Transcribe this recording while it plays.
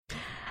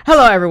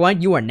Hello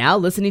everyone, you are now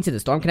listening to the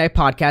Storm Connect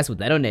podcast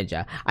with Leto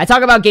Ninja. I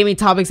talk about gaming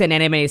topics and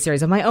animated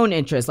series of my own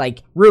interests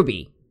like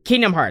RWBY,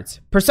 Kingdom Hearts,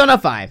 Persona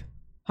 5,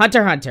 Hunter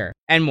x Hunter,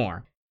 and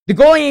more. The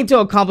goal I aim to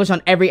accomplish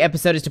on every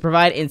episode is to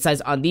provide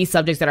insights on these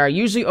subjects that are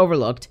usually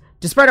overlooked,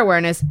 to spread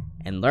awareness,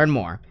 and learn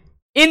more.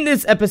 In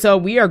this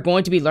episode, we are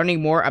going to be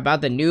learning more about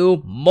the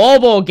new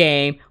mobile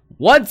game,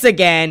 once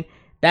again,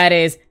 that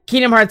is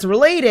Kingdom Hearts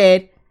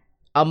related,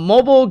 a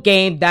mobile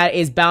game that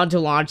is bound to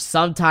launch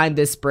sometime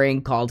this spring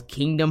called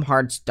Kingdom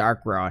Hearts Dark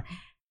Road.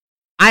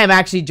 I am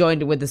actually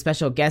joined with a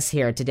special guest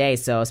here today,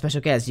 so special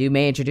guest, you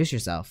may introduce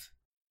yourself.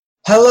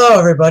 Hello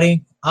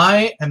everybody,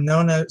 I am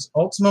known as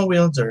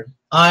Ultimawielder.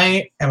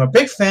 I am a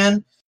big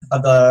fan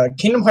of the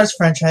Kingdom Hearts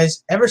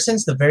franchise ever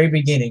since the very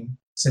beginning,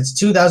 since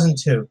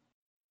 2002.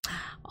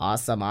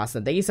 Awesome.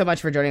 Thank you so much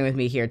for joining with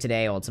me here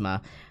today,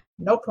 Ultima.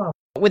 No problem.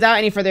 Without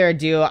any further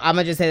ado, I'm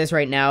gonna just say this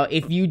right now.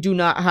 If you do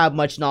not have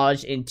much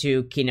knowledge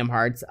into Kingdom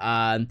Hearts,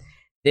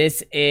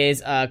 this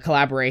is a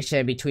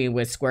collaboration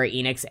with Square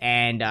Enix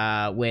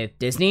and with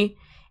Disney.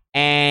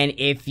 And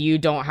if you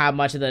don't have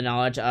much of the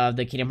knowledge of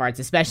the Kingdom Hearts,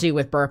 especially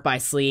with Birth by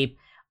Sleep,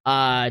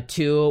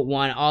 2,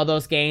 1, all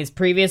those games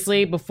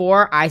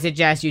before, I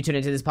suggest you tune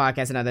into this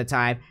podcast another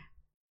time.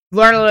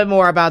 Learn a little bit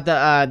more about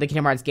the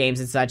Kingdom Hearts games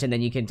and such, and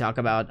then you can talk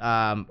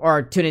about,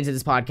 or tune into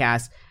this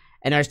podcast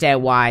and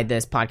understand why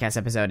this podcast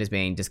episode is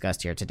being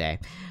discussed here today.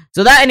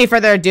 So without any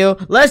further ado,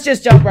 let's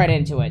just jump right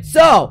into it.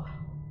 So,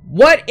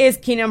 what is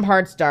Kingdom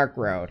Hearts Dark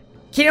Road?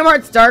 Kingdom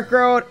Hearts Dark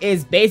Road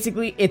is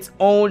basically its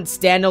own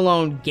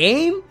standalone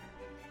game,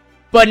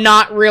 but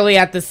not really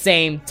at the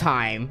same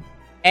time.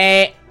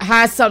 It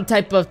has some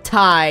type of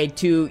tie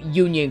to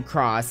Union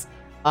Cross,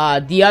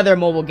 the other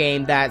mobile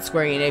game that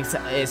Square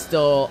Enix is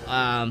still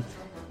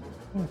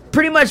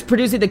pretty much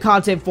producing the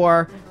content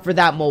for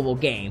that mobile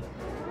game.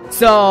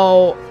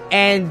 So,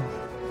 and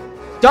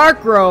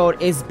Dark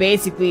Road is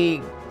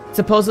basically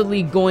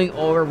supposedly going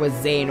over with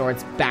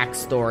Xehanort's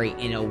backstory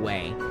in a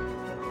way.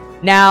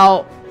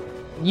 Now,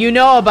 you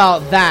know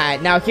about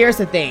that. Now, here's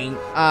the thing.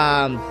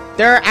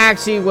 There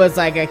actually was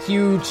like a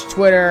huge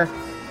Twitter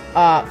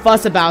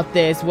fuss about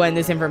this when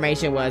this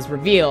information was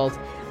revealed.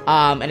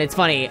 And it's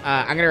funny,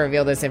 I'm gonna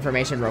reveal this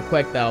information real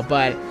quick though,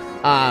 but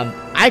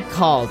I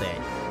called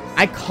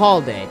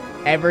it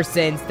ever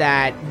since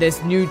that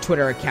this new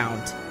Twitter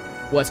account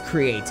was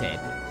created.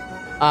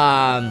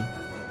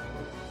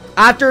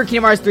 After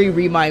Kingdom Hearts 3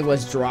 Remind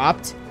was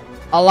dropped,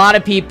 a lot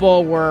of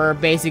people were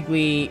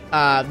basically,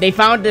 they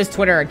found this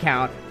Twitter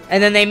account,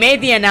 and then they made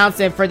the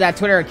announcement for that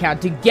Twitter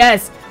account to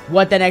guess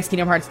what the next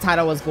Kingdom Hearts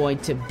title was going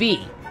to be.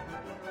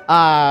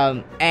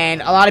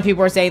 And a lot of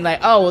people were saying like,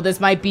 oh, well, this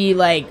might be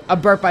like a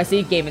Birth by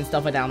Sleep game and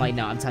stuff like that. I'm like,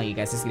 no, I'm telling you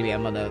guys, this is gonna be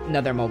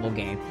another mobile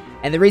game.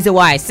 And the reason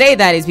why I say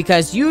that is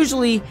because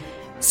usually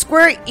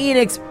Square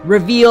Enix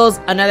reveals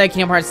another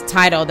Kingdom Hearts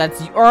title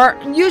or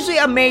usually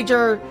a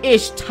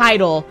major-ish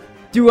title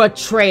through a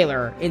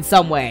trailer in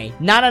some way,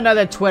 not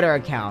another Twitter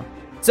account.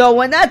 So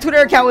when that Twitter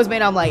account was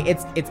made, I'm like,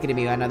 it's gonna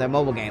be another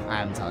mobile game.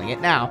 I'm telling it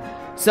now.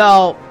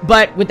 So,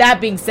 but with that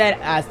being said,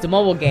 as the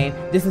mobile game,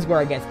 this is where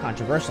it gets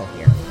controversial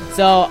here.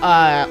 So,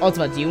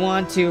 Ultima, do you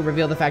want to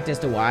reveal the fact as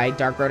to why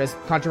Dark Road is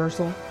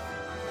controversial?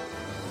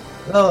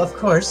 Well, of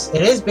course,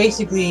 it is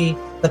basically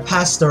the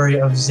past story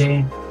of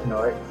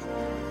Xehanort.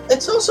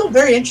 It's also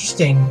very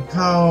interesting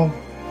how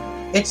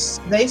it's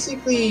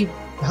basically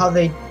how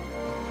they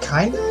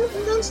kind of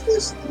announced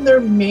this in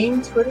their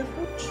main Twitter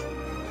page.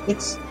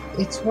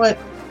 It's what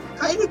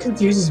kind of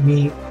confuses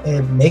me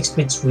and mixed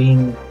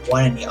between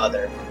one and the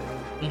other.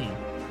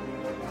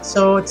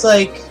 So it's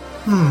like,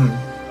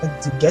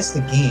 to guess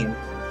the game.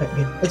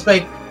 It's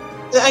like,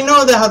 I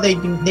know that how they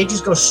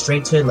just go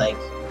straight to like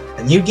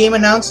a new game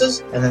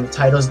announces and then the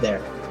title's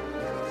there.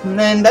 And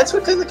then that's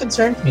what kind of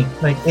concerns me.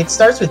 Like, it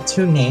starts with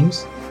 2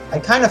 names. I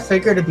kind of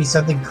figured it'd be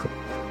something cool.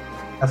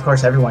 Of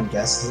course, everyone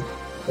guesses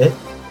it.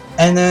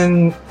 And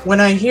then when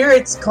I hear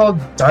it's called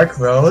Dark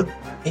Road,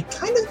 it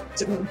kind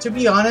of, to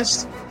be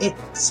honest, it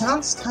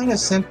sounds kind of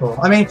simple.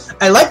 I mean,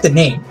 I like the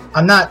name.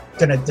 I'm not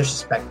gonna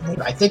disrespect the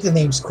name. I think the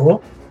name's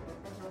cool.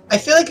 I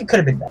feel like it could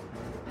have been better.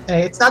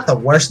 It's not the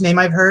worst name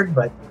I've heard,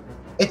 but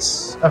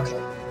it's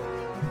okay.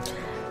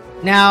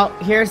 Now,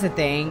 here's the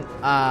thing.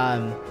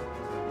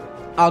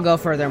 I'll go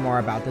further more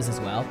about this as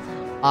well.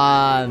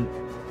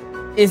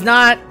 Is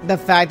not the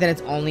fact that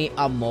it's only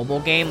a mobile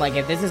game. Like,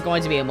 if this is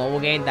going to be a mobile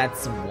game,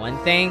 that's one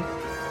thing.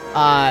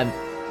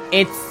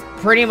 It's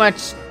pretty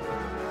much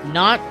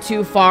not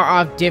too far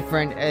off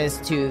different as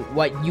to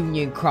what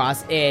Union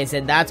Cross is,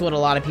 and that's what a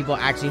lot of people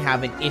actually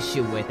have an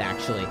issue with,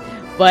 actually.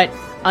 But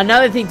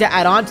another thing to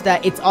add on to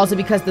that, it's also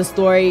because the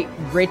story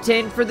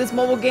written for this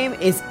mobile game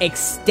is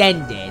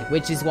extended,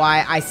 which is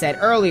why I said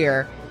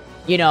earlier,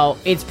 you know,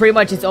 it's pretty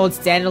much its own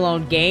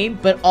standalone game,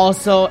 but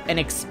also an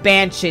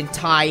expansion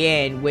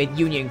tie-in with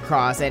Union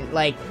Cross, and,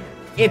 like,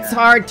 it's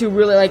hard to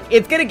really, like,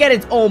 it's gonna get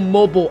its own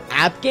mobile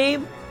app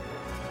game,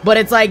 but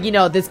it's like, you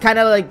know, this kind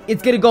of, like,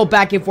 it's gonna go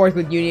back and forth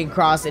with Union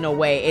Cross in a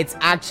way. It's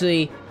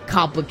actually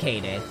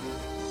complicated.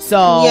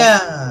 So,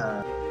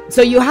 yeah.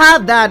 So you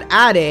have that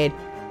added,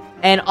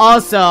 And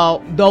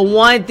also, the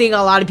one thing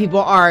a lot of people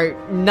are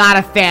not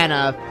a fan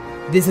of,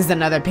 this is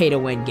another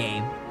pay-to-win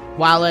game.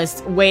 While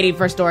it's waiting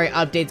for story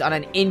updates on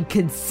an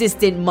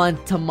inconsistent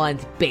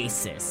month-to-month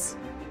basis.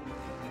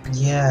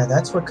 Yeah,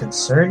 that's what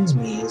concerns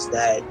me, is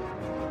that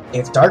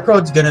if Dark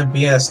Road's gonna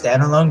be a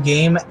standalone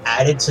game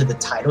added to the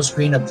title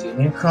screen of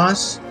Union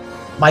Cross,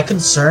 my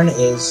concern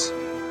is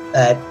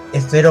that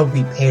if it'll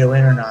be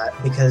pay-to-win or not,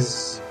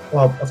 because,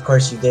 well, of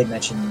course you did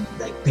mention,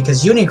 like,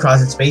 because Union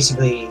Cross, it's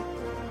basically,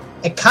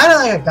 it kind of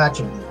like a gacha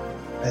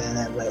game, in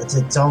that way. It's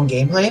its own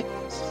gameplay,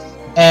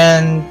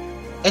 and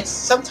it's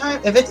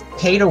sometimes, if it's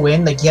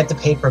pay-to-win, like, you have to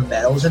pay for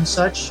medals and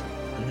such,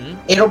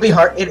 it'll be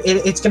hard,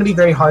 it's gonna be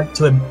very hard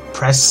to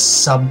impress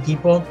some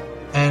people,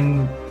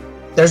 and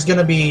there's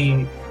gonna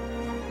be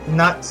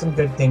not some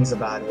good things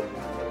about it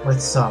with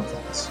some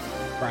things.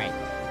 Right.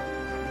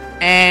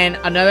 And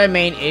another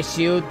main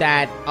issue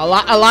that a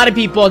lot of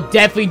people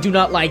definitely do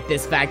not like,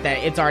 this fact that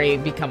it's already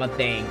become a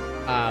thing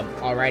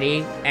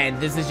already, and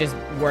this is just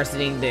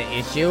worsening the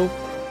issue.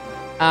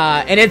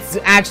 And it's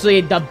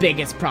actually the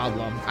biggest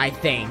problem, I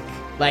think.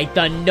 Like,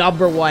 the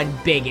number one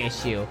big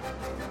issue.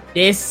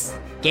 This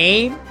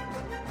game,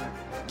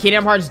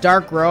 Kingdom Hearts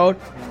Dark Road,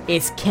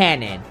 is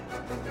canon.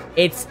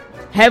 It's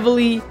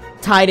heavily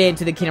tied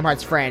into the Kingdom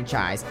Hearts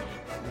franchise.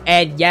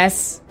 And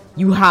yes,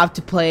 you have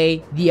to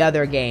play the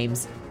other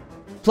games.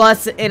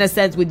 Plus, in a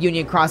sense, with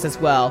Union Cross as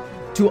well,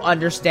 to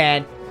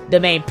understand the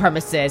main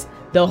premises,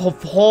 the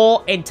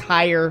whole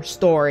entire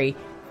story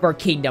for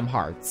Kingdom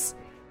Hearts.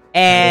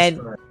 And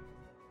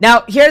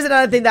now, here's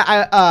another thing that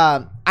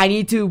I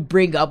need to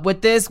bring up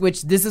with this,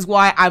 which this is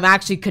why I'm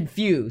actually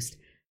confused.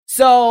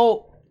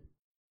 So,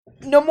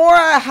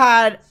 Nomura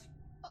had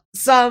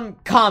some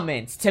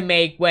comments to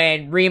make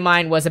when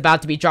Remind was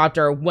about to be dropped,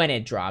 or when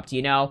it dropped,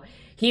 you know?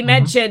 He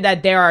mentioned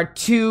that there are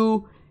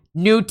 2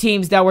 new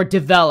teams that were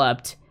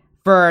developed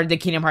for the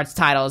Kingdom Hearts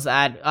titles.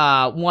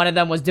 That one of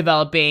them was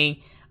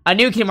developing a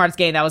new Kingdom Hearts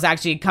game that was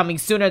actually coming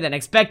sooner than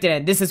expected,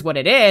 and this is what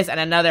it is, and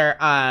another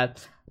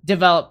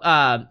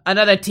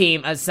another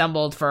team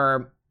assembled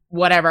for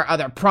whatever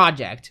other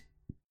project.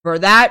 For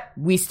that,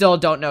 we still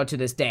don't know to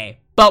this day.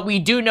 But we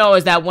do know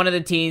is that one of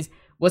the teams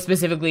was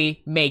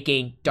specifically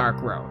making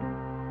Dark Road.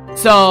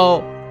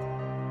 So,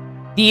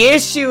 the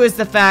issue is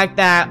the fact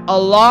that a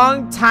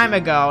long time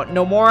ago,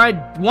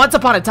 once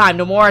upon a time,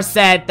 Nomura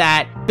said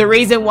that the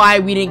reason why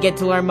we didn't get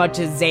to learn much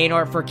of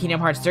Xehanort for Kingdom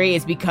Hearts 3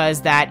 is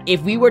because that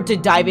if we were to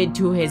dive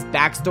into his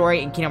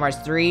backstory in Kingdom Hearts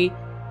 3,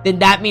 then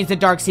that means the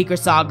Dark Seeker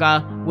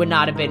saga would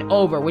not have been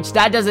over, which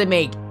that doesn't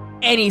make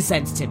any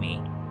sense to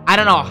me. I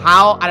don't know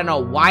how, I don't know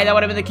why that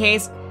would have been the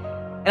case,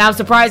 and I'm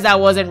surprised that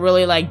wasn't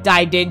really, like,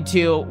 dived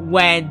into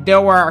when there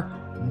were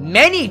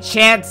many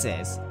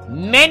chances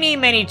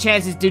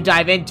to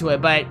dive into it,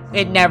 but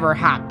it never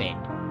happened.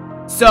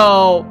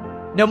 So,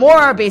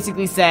 Nomura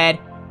basically said,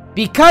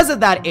 because of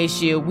that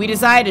issue, we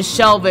decided to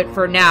shelve it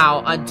for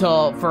now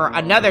until for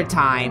another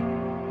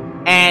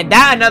time, and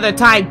that another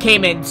time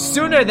came in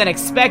sooner than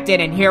expected,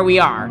 and here we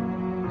are,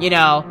 you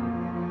know.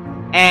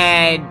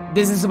 And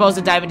this is supposed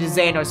to dive into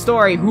Xehanort's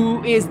story,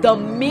 who is the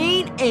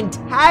main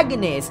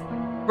antagonist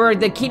for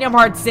the Kingdom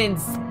Hearts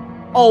since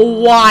a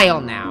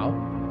while now.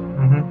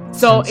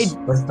 So since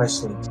Birth by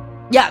Sleep.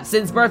 Yeah,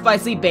 since Birth by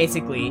Sleep,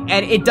 basically.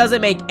 And it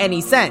doesn't make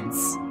any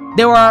sense.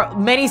 There were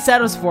many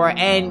setups for it,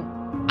 and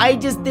I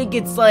just think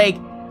it's like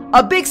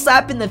a big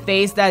slap in the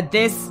face that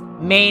this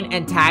main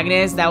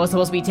antagonist that was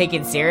supposed to be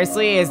taken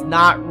seriously is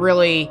not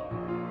really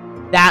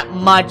not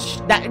much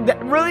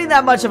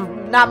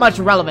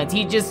relevance.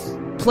 He just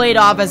played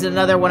off as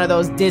another one of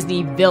those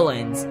Disney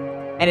villains,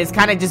 and is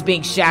kind of just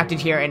being shafted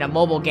here in a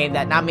mobile game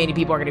that not many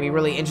people are going to be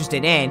really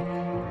interested in,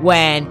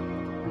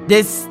 when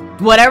this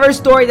whatever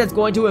story that's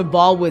going to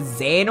involve with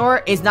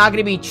Xehanort is not going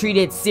to be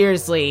treated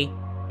seriously.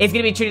 It's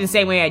going to be treated the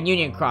same way at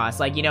Union Cross,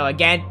 like, you know,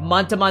 again,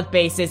 month-to-month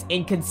basis,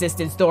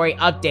 inconsistent story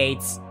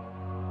updates,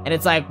 and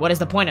it's like, what is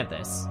the point of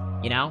this,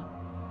 you know?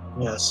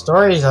 Yeah,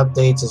 stories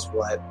updates is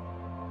what...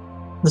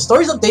 The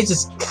stories updates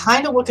is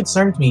kind of what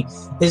concerns me,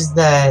 is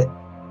that,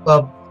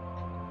 well,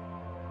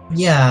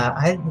 yeah,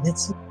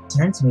 it's what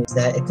concerns me, is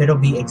that if it'll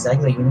be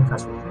exactly like Union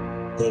Cross,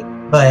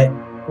 but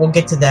we'll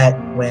get to that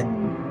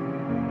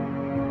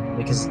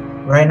because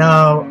right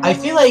now, I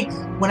feel like,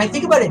 when I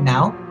think about it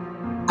now,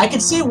 I can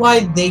see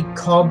why they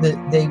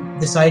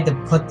decided to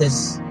put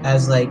this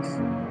as, like,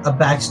 a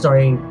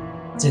backstory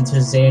into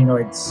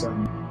Xehanort's,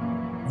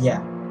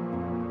 yeah.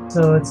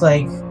 So it's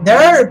like, there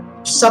are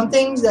some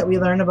things that we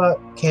learn about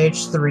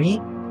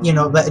KH3, you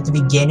know, at the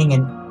beginning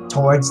and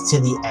towards to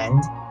the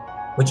end,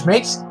 which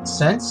makes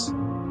sense,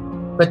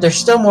 but there's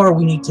still more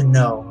we need to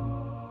know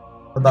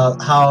about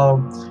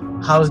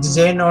what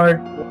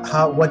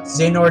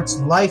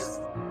Xehanort's life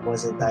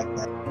was it back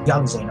then,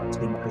 young Xehanort to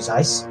be more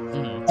precise,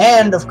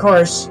 and of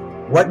course,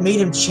 what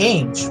made him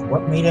change,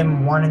 what made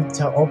him wanting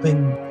to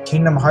open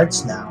Kingdom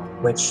Hearts now,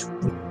 which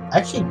we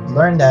actually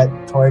learned that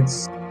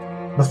towards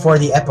before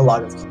the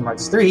epilogue of Kingdom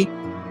Hearts 3,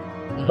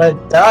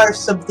 but there are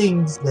some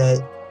things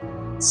that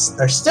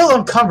are still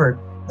uncovered,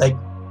 like,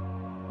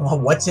 well,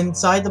 what's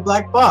inside the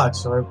black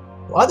box, or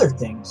other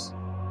things.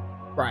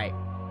 Right.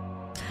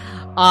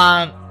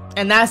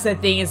 And that's the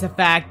thing, is the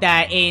fact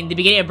that in the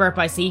beginning of Birth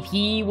by Sleep,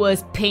 he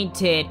was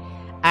painted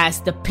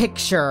as the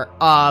picture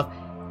of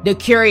the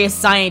curious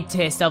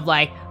scientist of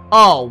like,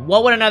 oh,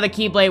 what would another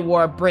Keyblade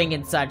War bring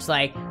and such?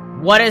 Like,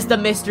 what is the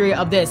mystery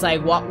of this?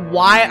 Like,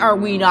 why are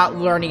we not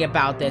learning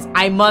about this?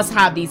 I must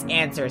have these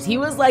answers. He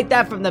was like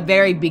that from the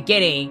very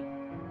beginning.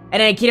 And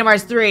then in Kingdom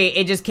Hearts 3,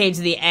 it just came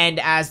to the end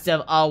as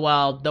to, oh,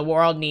 well, the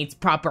world needs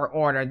proper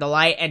order. The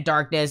light and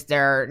darkness,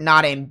 they're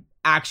not in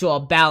actual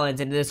balance,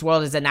 and this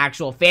world is an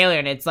actual failure.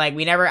 And it's like,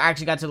 we never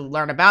actually got to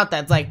learn about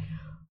that. It's like,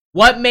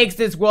 what makes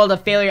this world a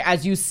failure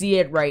as you see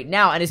it right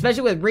now? And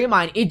especially with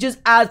Remind, it just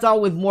adds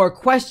on with more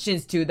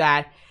questions to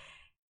that.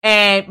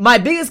 And my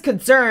biggest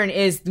concern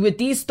is with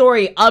these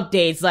story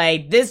updates,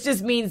 like, this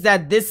just means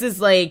that this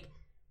is like,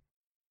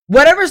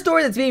 whatever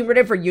story that's being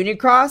written for Union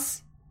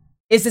Cross,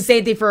 it's the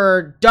same thing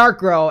for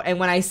Dark Road. And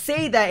when I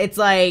say that, it's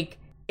like,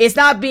 it's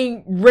not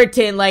being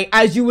written like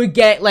as you would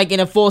get like in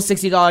a full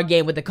 $60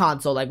 game with the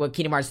console, like with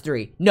Kingdom Hearts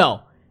 3.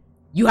 No.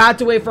 You have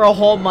to wait for a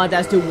whole month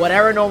as to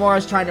whatever Nomura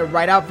is trying to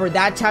write out for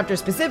that chapter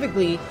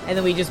specifically, and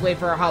then we just wait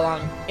for how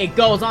long it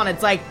goes on.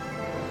 It's like,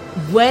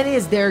 when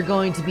is there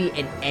going to be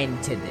an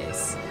end to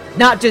this?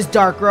 Not just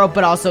Dark Road,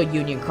 but also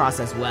Union Cross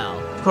as well.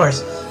 Of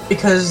course,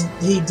 because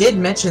he did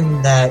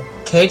mention that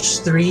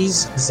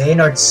KH3's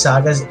Xehanort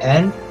Saga's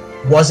end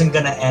wasn't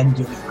going to end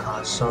Union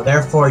Cross, so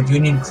therefore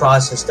Union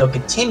Cross is still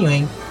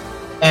continuing,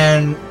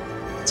 and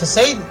to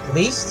say the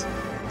least,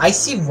 I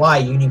see why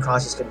Union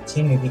Cross is going to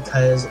continue,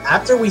 because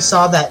after we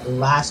saw that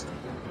last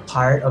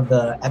part of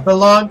the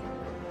epilogue,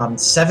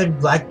 7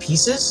 black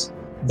pieces,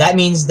 that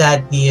means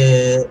that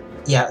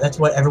that's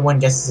what everyone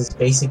guesses is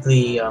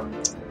basically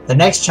the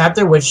next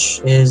chapter,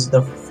 which is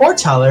the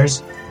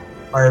Foretellers,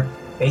 are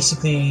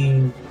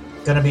basically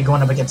going to be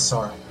going up against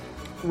Sora.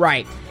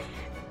 Right.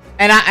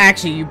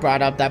 And you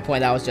brought up that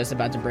point that I was just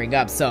about to bring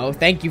up, so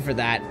thank you for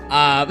that.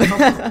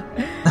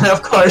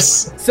 Of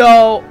course.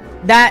 So,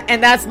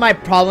 that's my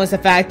problem, is the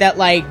fact that,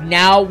 like,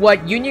 now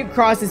what Union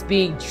Cross is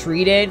being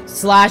treated,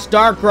 /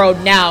 Dark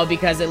Road now,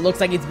 because it looks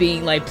like it's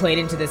being, like, played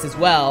into this as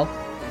well.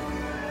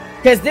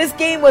 Because this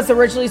game was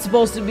originally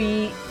supposed to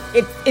be,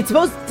 it's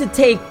supposed to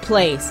take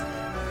place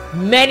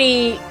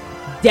many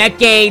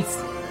decades,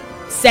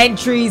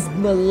 centuries,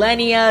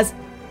 millennia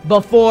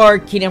before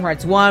Kingdom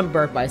Hearts 1,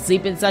 Birth by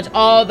Sleep and such,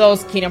 all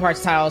those Kingdom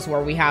Hearts titles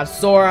where we have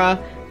Sora,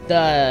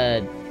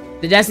 the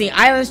Destiny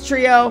Islands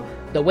trio,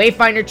 the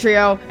Wayfinder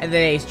trio, and the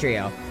Ace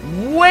trio.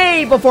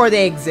 Way before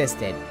they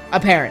existed,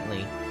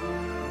 apparently.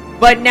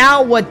 But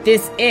now what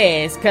this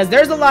is, because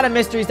there's a lot of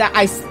mysteries that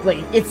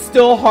it's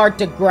still hard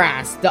to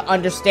grasp, to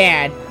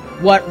understand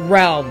what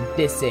realm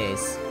this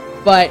is.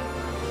 But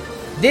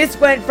this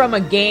went from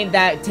a game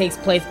that takes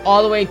place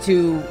all the way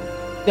to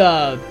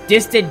the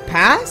distant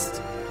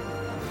past,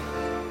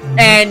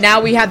 and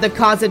now we have the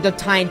concept of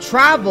time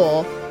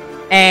travel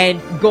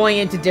and going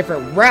into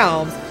different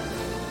realms.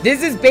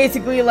 This is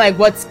basically like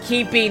what's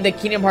keeping the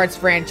Kingdom Hearts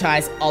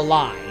franchise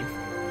alive,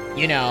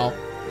 you know,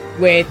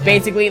 with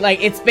basically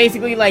like, it's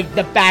basically like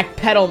the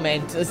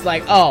backpedalement. It's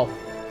like, oh,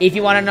 if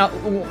you want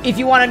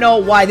to know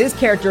why this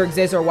character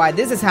exists or why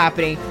this is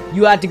happening,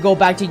 you have to go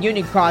back to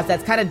Union Cross.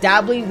 That's kind of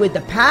dabbling with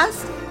the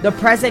past, the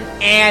present,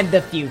 and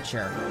the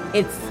future.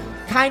 It's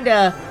kind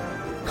of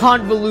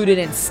convoluted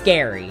and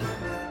scary.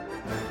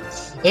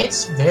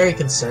 It's very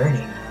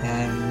concerning,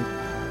 and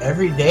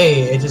every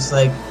day it just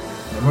like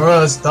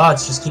Nomura's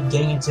thoughts just keep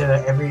getting into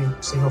every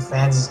single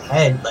fan's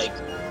head. Like,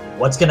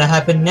 what's gonna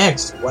happen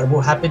next? What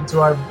will happen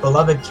to our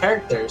beloved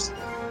characters?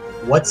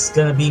 What's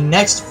gonna be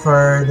next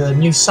for the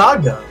new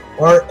saga?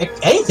 Or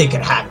anything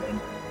could happen.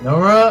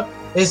 Nomura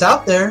is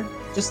out there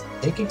just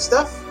taking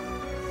stuff.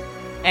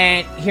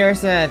 And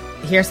here's the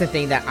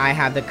thing that I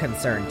have the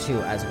concern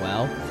too as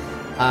well.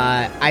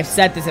 I've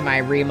said this in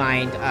my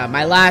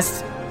my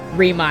last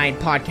Remind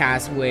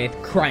podcast with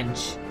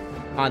Crunch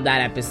on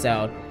that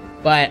episode,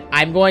 but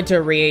I'm going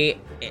to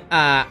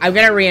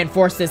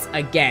reinforce this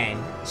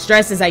again,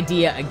 stress this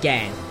idea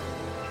again,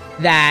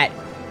 that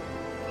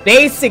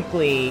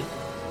basically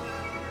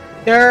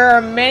there are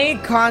many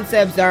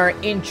concepts that are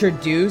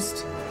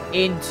introduced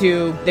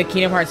into the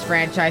Kingdom Hearts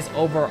franchise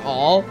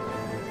overall.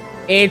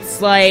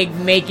 It's like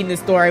making the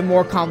story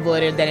more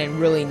convoluted than it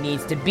really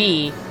needs to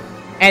be.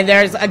 And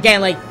there's,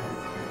 again, like,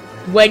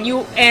 when you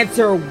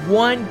answer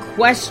one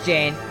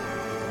question,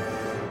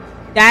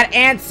 that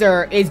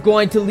answer is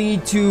going to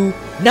lead to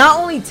not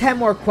only 10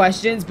 more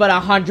questions, but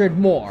 100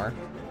 more.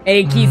 And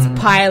it keeps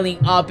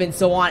piling up and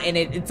so on. And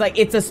it's like,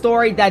 it's a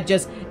story that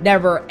just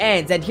never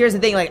ends. And here's the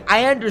thing, like,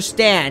 I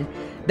understand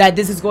that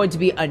this is going to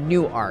be a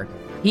new arc.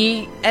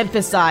 He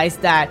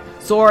emphasized that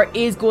Sora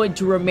is going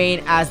to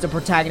remain as the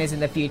protagonist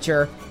in the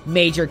future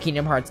major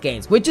Kingdom Hearts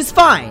games, which is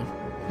fine.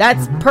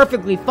 That's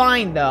perfectly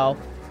fine, though.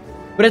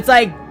 But it's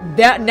like,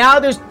 that now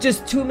there's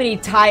just too many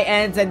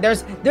tie-ins, and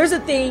there's a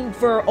thing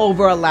for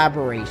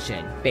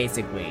over-elaboration,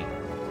 basically.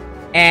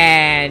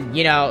 And,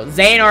 you know,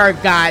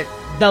 Xehanort got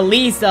the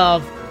least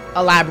of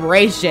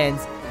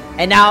elaborations,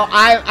 And now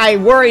I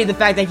worry the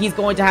fact that he's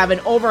going to have an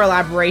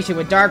over-elaboration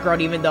with Dark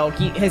Road, even though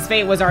his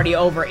fate was already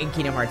over in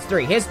Kingdom Hearts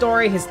 3. His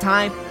story, his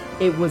time,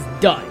 it was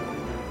done.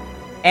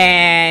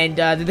 And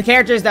the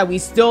characters that we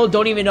still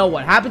don't even know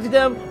what happened to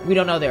them, we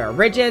don't know their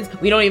origins,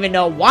 we don't even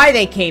know why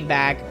they came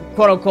back,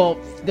 quote-unquote,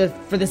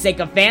 for the sake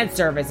of fan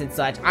service and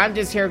such. I'm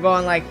just here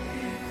going like,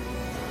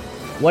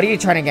 what are you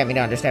trying to get me to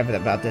understand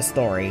about this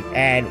story?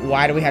 And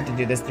why do we have to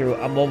do this through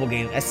a mobile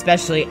game,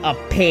 especially a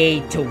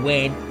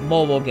pay-to-win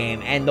mobile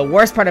game? And the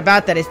worst part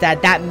about that is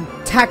that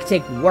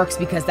tactic works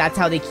because that's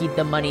how they keep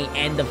the money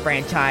and the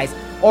franchise,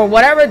 or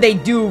whatever they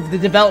do, the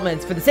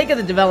developments, for the sake of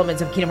the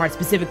developments of Kingdom Hearts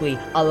specifically,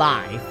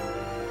 alive.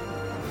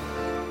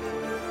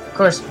 Of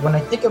course, when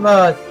I think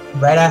about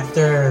right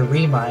after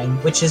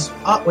Remind, which is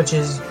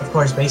of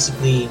course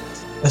basically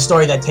the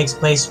story that takes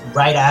place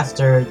right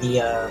after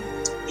the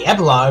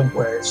epilogue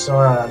where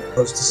Sora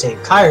goes to save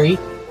Kairi,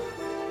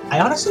 I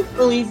honestly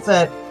believe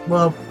that,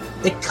 well,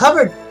 they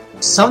covered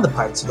some of the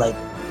parts, like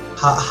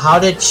how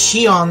did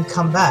Xion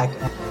come back,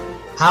 and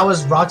how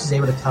was Roxas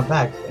able to come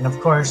back, and of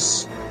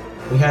course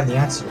we have the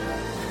answer.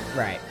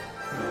 Right.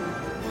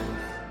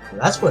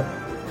 That's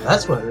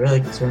what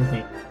really concerns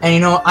me. And you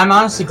know, I'm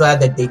honestly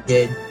glad that they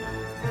did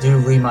do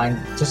Remind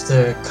just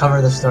to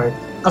cover the story.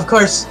 Of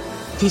course,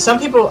 some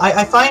people,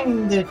 I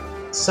find that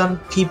some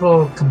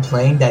people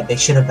complain that they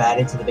should have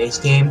added to the base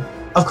game.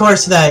 Of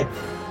course, that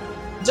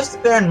just to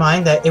bear in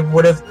mind that it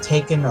would have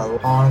taken a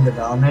long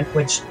development,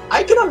 which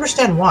I can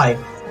understand why.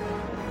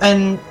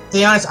 And to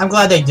be honest, I'm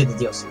glad they did the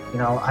DLC. You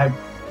know, I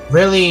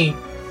really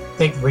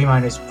think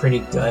Remind is pretty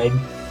good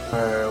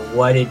for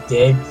what it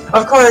did.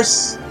 Of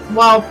course,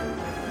 while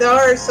there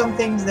are some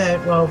things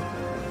that, well,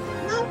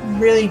 not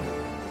really,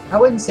 I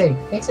wouldn't say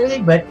fix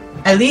everything, but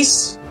at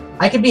least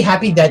I could be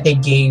happy that they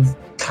gave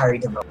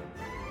Kairi the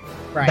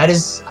Right. That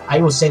is, I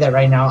will say that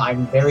right now,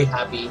 I'm very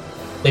happy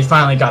they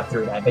finally got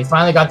through that. They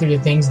finally got through the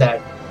things that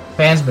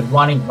fans have been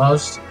wanting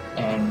most,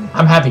 and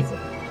I'm happy for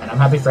them, and I'm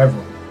happy for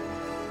everyone.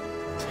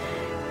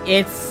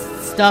 It's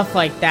stuff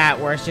like that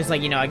where it's just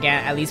like, you know,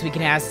 again, at least we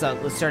can have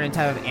a certain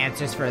type of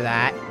answers for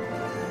that.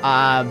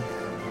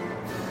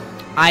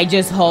 I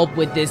just hope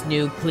with this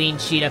new clean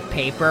sheet of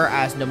paper,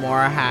 as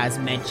Nomura has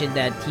mentioned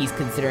that he's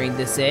considering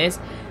this is,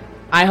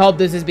 I hope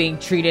this is being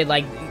treated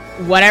like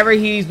whatever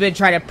he's been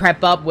trying to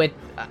prep up with.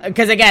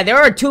 Because again, there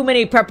are too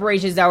many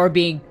preparations that were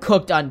being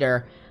cooked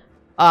under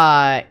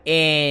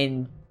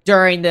during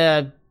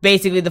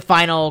basically the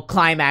final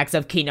climax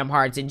of Kingdom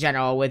Hearts in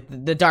general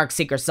with the Dark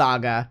Seeker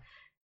saga.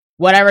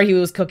 Whatever he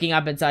was cooking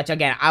up and such.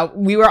 Again,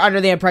 we were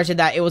under the impression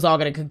that it was all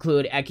going to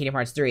conclude at Kingdom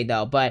Hearts 3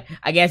 though, but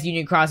I guess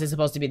Union Cross is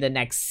supposed to be the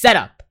next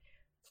setup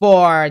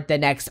for the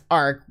next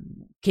arc,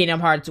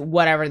 Kingdom Hearts,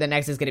 whatever the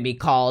next is going to be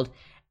called,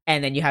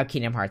 and then you have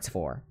Kingdom Hearts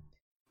 4.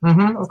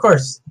 Of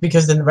course,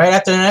 because then right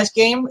after the next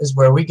game is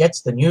where we get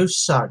the new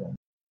saga.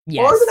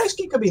 Yes. Or the next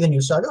game could be the new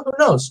saga, who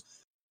knows?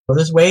 We'll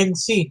just wait and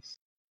see.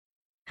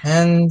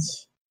 And,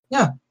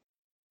 yeah.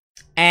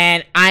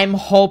 And I'm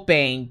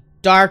hoping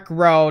Dark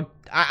Road,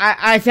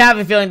 I have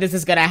a feeling this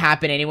is gonna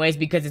happen anyways,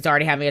 because it's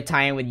already having a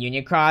tie-in with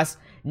Union Cross.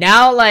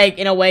 Now, like,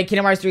 in a way,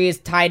 Kingdom Hearts 3 is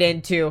tied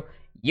into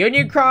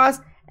Union Cross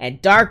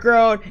and Dark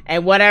Road,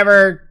 and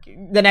whatever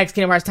the next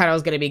Kingdom Hearts title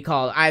is gonna be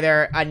called.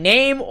 Either a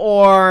name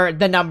or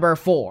the number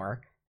 4.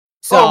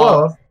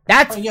 So,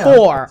 that's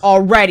 4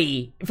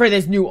 already for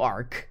this new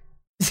arc.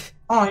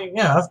 Oh,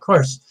 yeah, of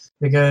course.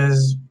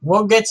 Because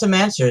we'll get some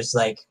answers,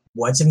 like,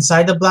 what's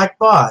inside the black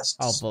box?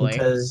 Hopefully.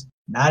 Because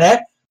not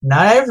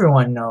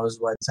everyone knows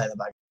what inside the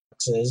black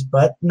box is,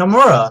 but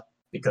Nomura.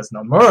 Because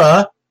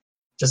Nomura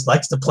just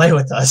likes to play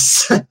with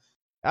us.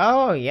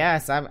 Oh,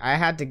 yes, I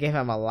had to give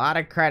him a lot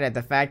of credit.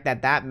 The fact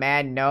that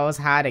man knows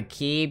how to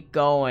keep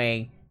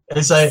going.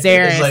 It's like,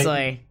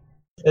 seriously.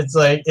 It's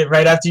like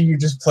right after you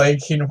just played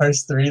Kingdom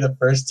Hearts 3 the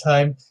first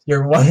time,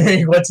 you're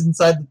wondering what's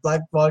inside the black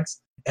box.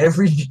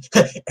 Every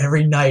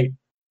night,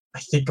 I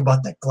think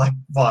about that black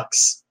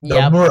box.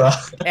 Yep.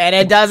 Nomura. And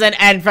it doesn't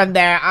end from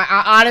there.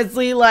 I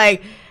honestly,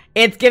 like,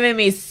 it's giving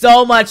me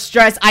so much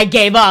stress. I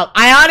gave up.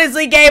 I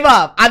honestly gave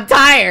up. I'm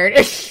tired.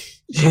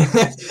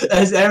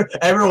 As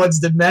everyone's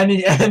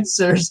demanding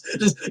answers,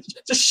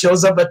 just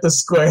shows up at the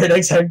Square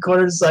Enix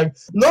headquarters like,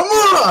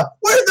 Nomura,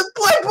 where's the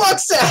black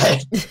box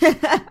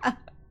at?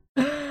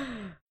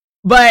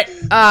 But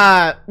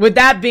with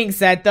that being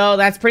said, though,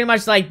 that's pretty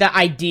much like the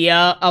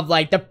idea of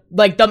like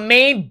the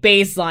main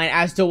baseline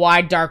as to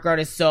why Dark Road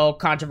is so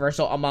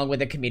controversial with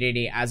the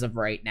community as of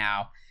right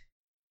now.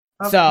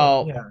 Okay,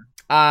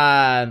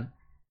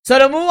 so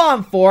to move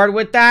on forward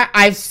with that,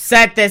 I've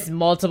said this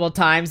multiple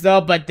times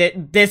though, but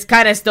this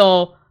kind of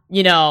still,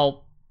 you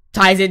know,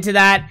 ties into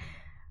that.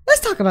 Let's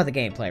talk about the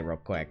gameplay real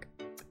quick.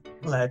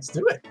 Let's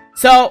do it.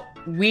 So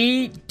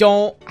we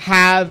don't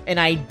have an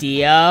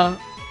idea.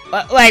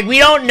 Like, we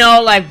don't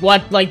know, like,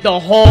 what, like, the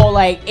whole,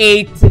 like,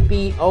 A to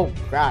B... Oh,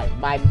 God,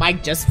 my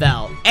mic just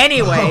fell.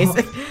 Anyways,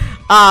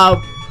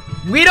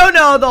 we don't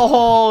know the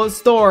whole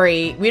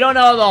story. We don't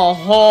know the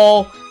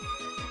whole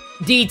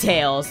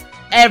details,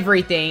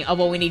 everything of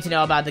what we need to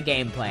know about the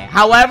gameplay.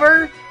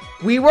 However,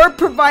 we were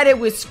provided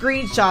with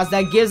screenshots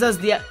that gives us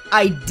the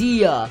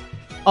idea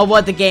of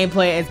what the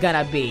gameplay is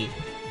gonna be.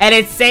 And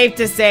it's safe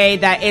to say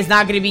that it's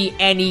not gonna be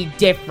any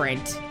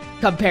different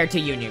compared to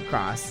Union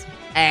Cross.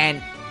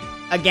 And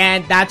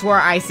again, that's where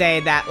I say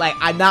that, like,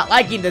 I'm not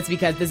liking this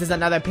because this is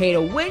another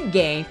pay-to-win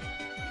game.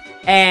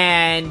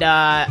 And,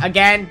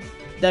 again,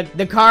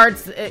 the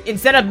cards,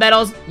 instead of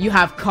medals, you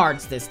have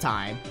cards this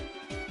time.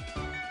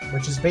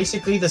 Which is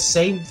basically the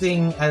same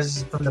thing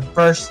as from the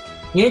first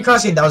Union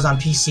Cross game that was on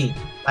PC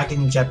back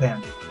in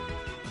Japan.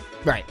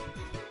 Right.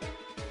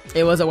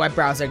 It was a web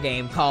browser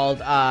game called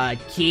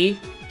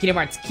Kingdom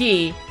Hearts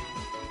Key,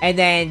 and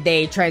then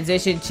they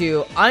transitioned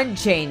to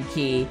Unchained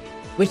Key,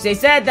 which they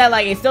said that,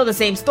 like, it's still the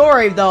same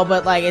story though,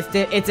 but like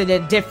it's in a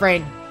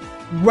different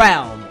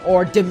realm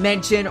or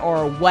dimension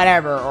or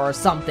whatever or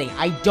something.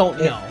 I don't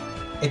know.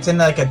 It's in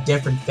like a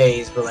different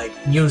phase, but like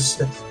new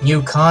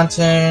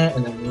content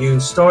and then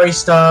new story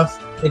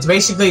stuff. It's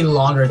basically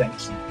longer than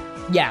Key.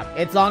 Yeah,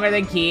 it's longer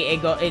than Key.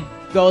 It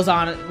goes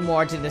on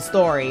more to the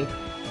story,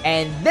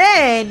 and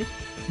then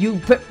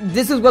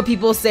this is what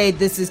people say.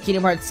 This is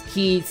Kingdom Hearts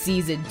Key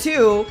Season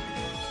 2.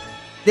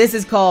 This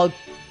is called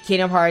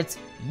Kingdom Hearts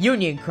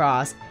Union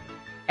Cross,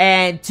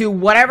 and to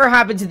whatever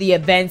happened to the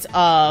events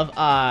of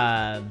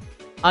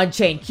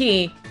Unchained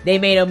Key, they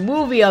made a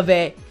movie of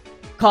it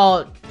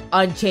called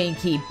Unchained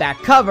Key Back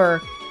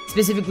Cover,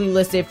 specifically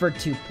listed for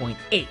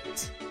 2.8.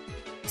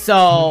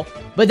 So,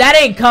 but that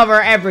didn't cover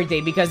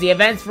everything because the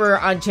events for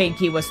Unchained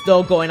Key was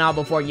still going on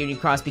before Union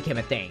Cross became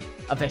a thing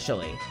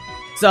officially.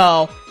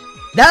 So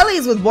that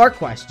leaves with more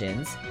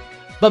questions.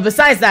 But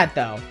besides that,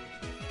 though,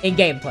 in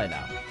gameplay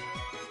though,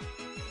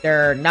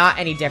 they're not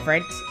any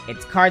different.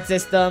 It's card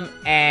system,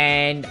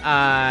 and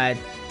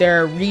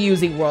they're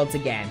reusing worlds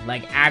again,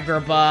 like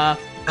Agrabah,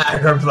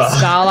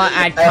 Scala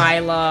at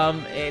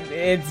Kylum.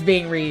 It's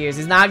being reused.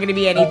 It's not going to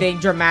be anything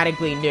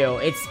dramatically new.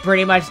 It's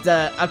pretty much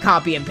a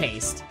copy and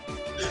paste.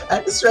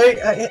 At this rate,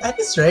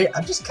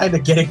 I'm just kind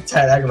of getting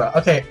tired of Agrabah.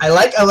 Okay, I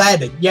like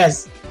Aladdin,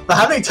 yes, but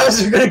how many times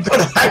are we going to go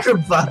to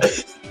Agrabah?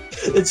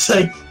 It's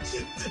like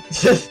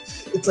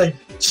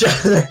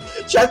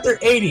chapter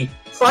 80.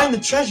 Find the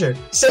treasure.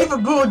 Save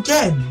Abu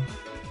again.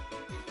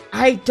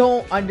 I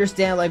don't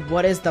understand, like,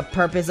 what is the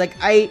purpose? Like,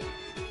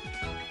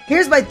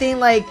 here's my thing,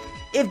 like,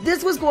 if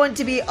this was going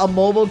to be a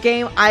mobile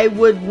game, I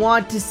would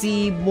want to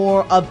see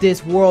more of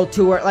this world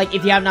tour. Like,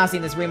 if you have not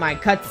seen this Remind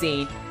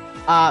cutscene,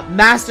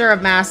 Master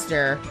of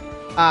Masters,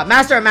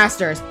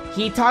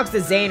 he talks to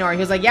Xehanort. He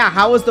was like, yeah,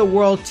 how was the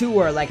world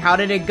tour? Like, how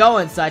did it go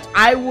and such?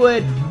 I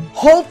would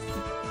hope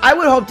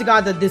to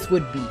God that this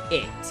would be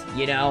it,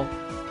 you know?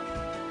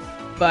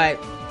 But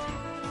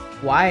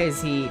why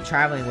is he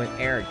traveling with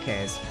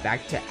Ericus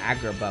back to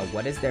Agrabah?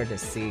 What is there to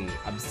see?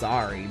 I'm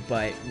sorry,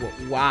 but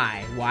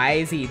why? Why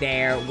is he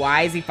there?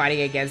 Why is he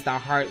fighting against the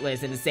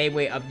Heartless in the same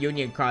way of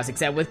Union Cross,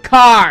 except with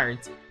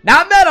cards?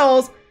 Not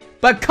medals,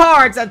 but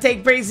cards that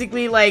take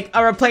basically like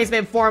a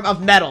replacement form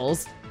of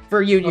medals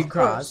for Union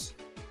Cross.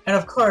 And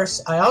of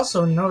course, I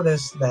also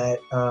noticed that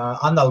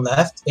on the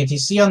left, if you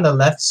see on the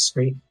left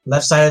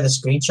side of the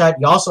screenshot,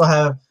 you also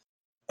have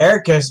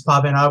Ericus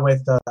popping out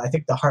with, I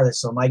think, the Heartless.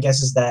 So my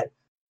guess is that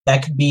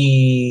could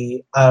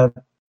be a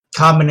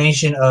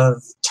combination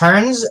of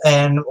turns,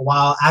 and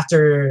while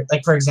after,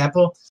 like, for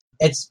example,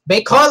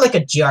 they call it like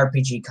a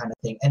JRPG kind of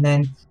thing, and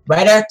then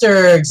right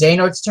after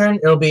Xehanort's turn,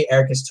 it'll be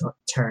Ericus'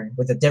 turn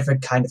with a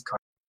different kind of card.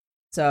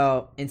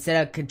 So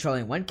instead of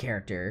controlling one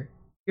character,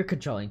 you're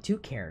controlling two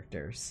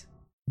characters.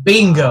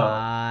 Bingo!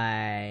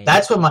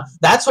 That's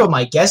what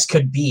my guess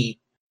could be.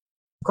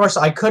 Of course,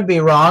 I could be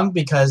wrong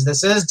because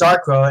this is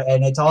Dark Road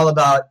and it's all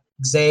about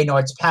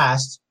Xehanort's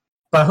past,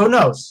 but who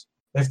knows?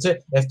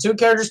 If two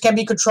characters can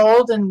be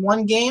controlled in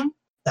one game,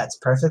 that's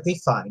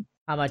perfectly fine.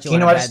 How much you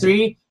Kingdom Hearts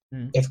 3?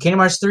 If Kingdom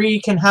Hearts 3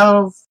 can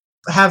have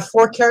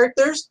 4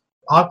 characters,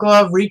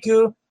 Aqua,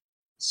 Riku,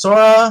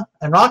 Sora,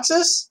 and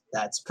Roxas,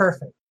 that's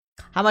perfect.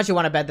 How much you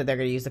want to bet that they're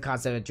going to use the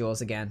concept of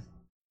jewels again?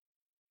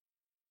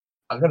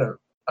 I'm gonna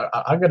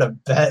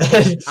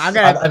bet.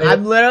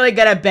 I'm literally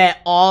gonna bet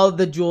all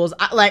the jewels.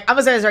 I'm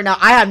gonna say this right now.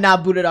 I have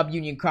not booted up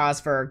Union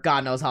Cross for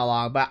God knows how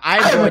long, but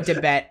I'm going to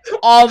bet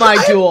all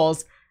my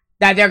jewels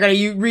that they're gonna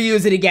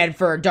reuse it again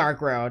for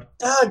Dark Road.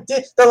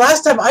 The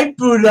last time I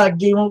booted that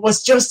game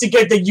was just to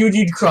get the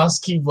Union Cross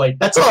Keyblade.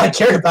 That's all I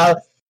care about.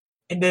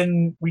 And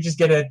then we just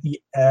get it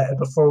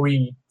before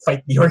we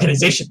fight the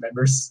organization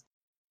members.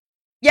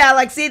 Yeah,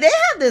 like, see, they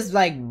have this,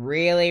 like,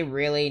 really,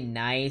 really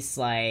nice,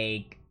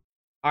 like,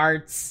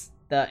 arts,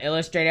 the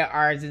illustrated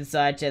arts and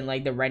such, and,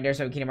 like, the renders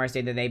from Kingdom Hearts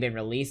 3 that they've been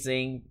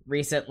releasing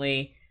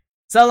recently.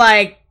 So,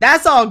 like,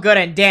 that's all good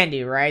and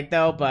dandy, right,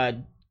 though? But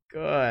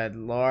good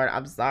lord,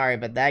 I'm sorry,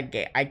 but that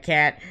game, I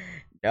can't.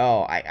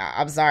 No,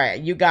 I'm sorry.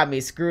 You got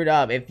me screwed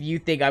up if you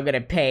think I'm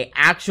gonna pay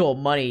actual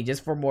money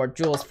just for more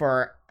jewels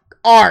for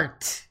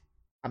art.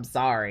 I'm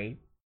sorry.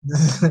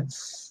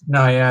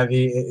 No, yeah,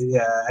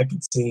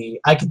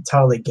 I can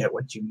totally get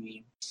what you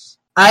mean.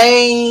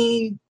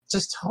 I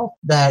just hope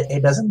that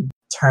it doesn't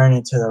turn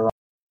into the wrong.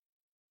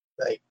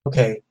 Like,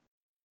 okay,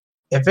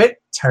 if it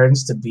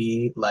turns to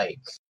be like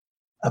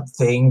a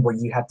thing where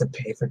you have to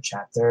pay for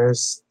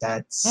chapters.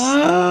 That's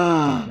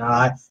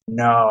not.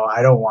 No,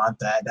 I don't want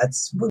that.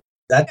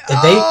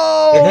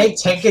 If they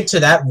take it to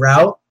that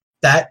route,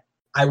 that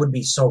I would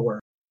be so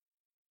worried.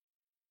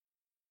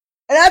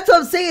 And that's what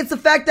I'm saying. It's the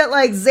fact that,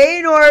 like,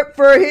 Xehanort,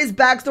 for his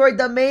backstory,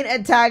 the main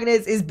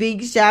antagonist is being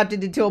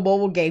shafted into a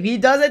mobile game. He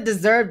doesn't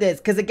deserve this.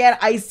 Because,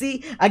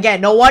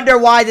 no wonder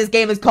why this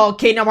game is called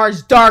Kingdom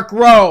Hearts Dark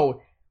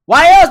Road.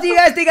 Why else do you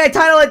guys think I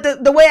title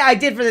it the way I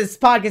did for this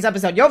podcast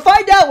episode? You'll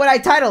find out when I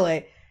title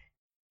it.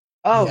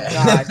 Oh,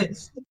 God.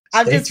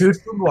 Stay tuned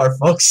for more,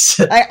 folks.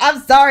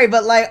 I'm sorry,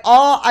 but, like,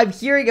 all I'm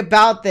hearing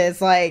about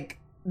this, like...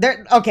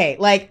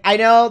 I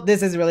know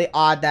this is really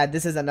odd that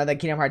this is another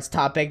Kingdom Hearts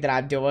topic that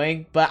I'm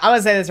doing, but I'm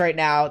gonna say this right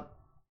now.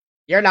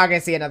 You're not gonna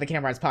see another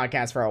Kingdom Hearts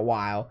podcast for a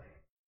while.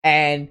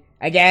 And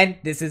again,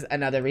 this is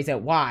another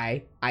reason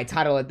why I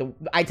titled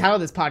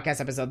this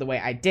podcast episode the way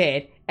I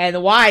did,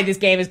 and why this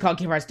game is called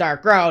Kingdom Hearts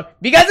Dark Road,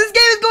 because this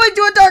game is going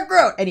to a dark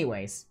road.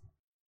 Anyways.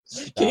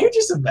 Can you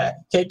just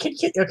imagine? Can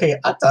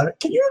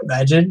you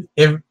imagine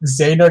if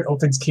Xehanort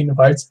opens Kingdom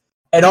Hearts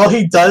and all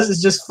he does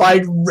is just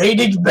find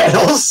rating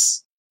medals?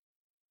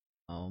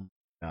 Oh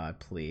God,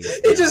 please!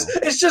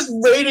 It's just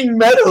rating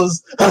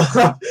medals.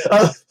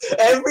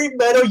 Every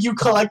medal you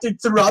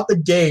collected throughout the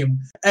game,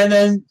 and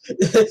then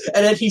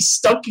he's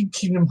stuck in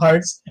Kingdom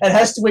Hearts and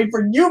has to wait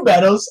for new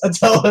medals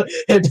until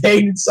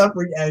pain and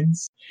suffering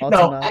ends.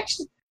 No,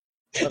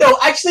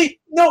 actually,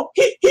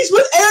 he's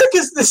with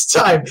Ericus this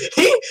time.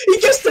 He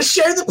gets to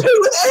share the pain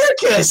with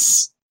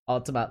Ericus.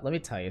 Ultima, let me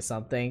tell you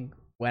something.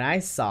 When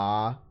I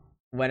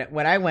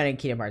went in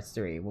Kingdom Hearts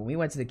 3, when we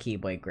went to the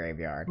Keyblade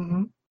Graveyard.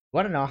 Mm-hmm.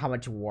 Want to know how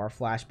much war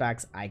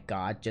flashbacks I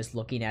got just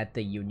looking at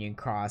the Union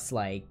Cross,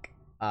 like,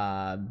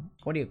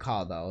 what do you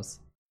call those?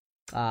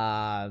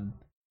 Well,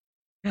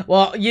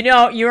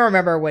 you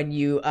remember when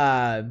you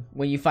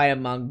fight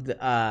among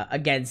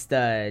against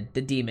the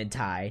Demon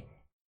Tie,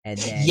 and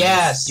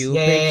then stupid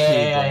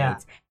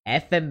Keyblades,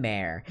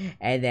 Ephemer,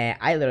 and then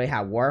I literally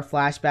had war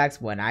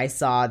flashbacks when I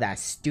saw that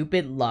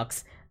stupid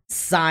Lux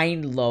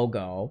sign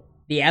logo,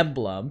 the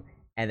emblem,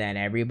 and then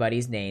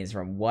everybody's names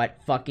from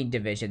what fucking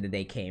division that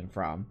they came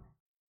from.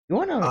 You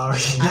wanna know?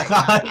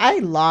 I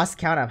lost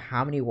count of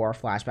how many war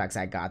flashbacks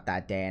I got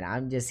that day, and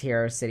I'm just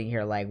sitting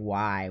here like,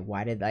 why?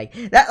 Why did that?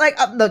 Like,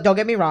 no, don't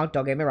get me wrong.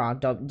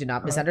 Do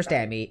not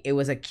misunderstand me. It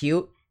was a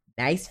cute,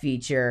 nice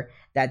feature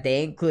that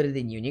they included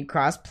in Union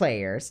Cross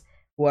players.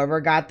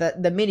 Whoever got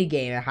the mini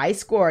game at high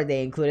score,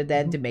 they included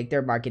them to make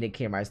their market in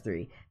Kingdom Hearts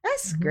 3.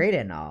 That's great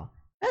and all.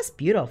 That's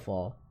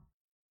beautiful.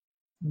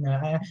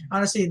 No,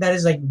 honestly, that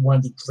is like one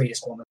of the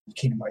greatest moments in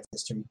Kingdom Hearts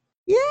history.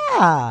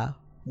 Yeah.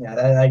 Yeah,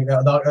 like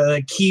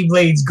the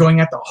Keyblades going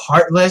at the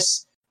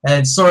Heartless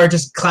and Sora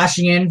just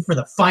clashing in for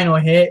the final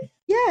hit.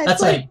 Yeah,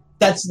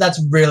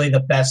 that's really the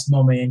best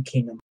moment in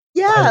Kingdom.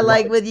 Yeah,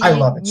 like with I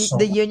love it so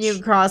the much.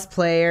 Union Cross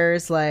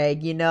players,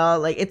 like, you know,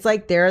 like it's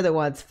like they're the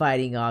ones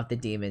fighting off the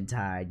Demon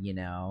Tide, you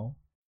know.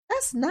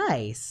 That's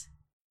nice.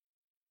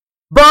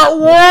 But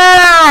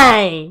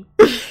why?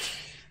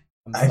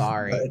 I'm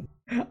sorry.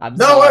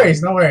 No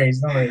worries.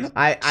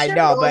 I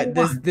know,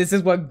 but this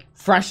is what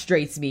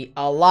frustrates me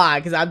a lot,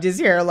 because I'm just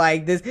here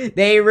like this.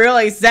 They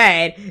really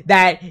said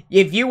that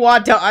if you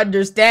want to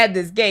understand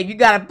this game, you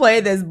gotta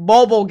play this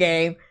mobile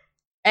game,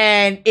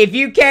 and if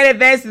you can't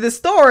advance the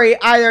story,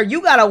 either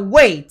you gotta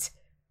wait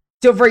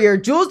for your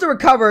jewels to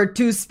recover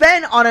to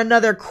spend on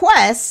another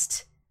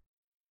quest,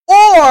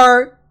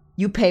 or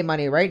you pay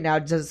money right now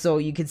just so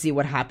you can see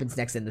what happens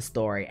next in the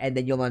story, and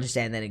then you'll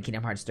understand that in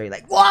Kingdom Hearts 3.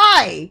 Like,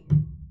 why?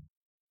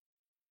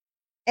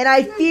 And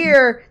I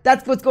fear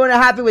that's what's going to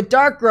happen with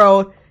Dark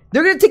Road.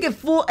 They're going to take a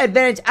full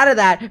advantage out of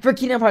that for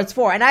Kingdom Hearts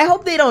 4. And I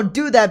hope they don't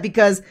do that,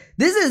 because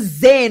this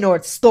is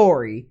Xehanort's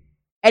story.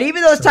 And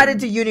even though it's tied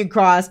into Union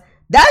Cross,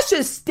 that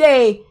should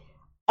stay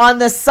on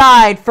the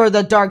side for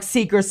the Dark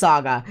Seeker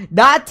saga.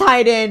 Not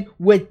tied in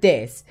with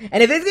this.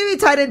 And if it's going to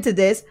be tied into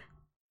this,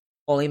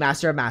 only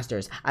Master of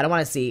Masters. I don't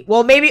want to see...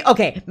 Well, maybe...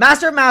 Okay,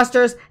 Master of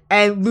Masters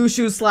and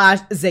Lushu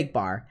 /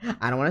 Zigbar.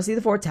 I don't want to see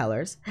the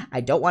Foretellers.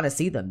 I don't want to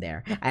see them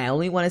there. I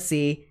only want to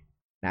see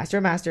Master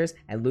of Masters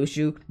and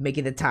Lushu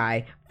making the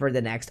tie for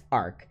the next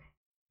arc.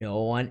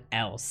 No one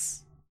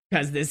else.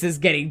 Because this is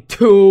getting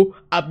too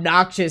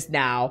obnoxious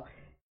now.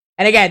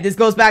 And again, this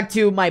goes back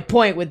to my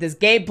point with this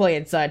gameplay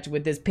and such,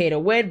 with this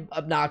pay-to-win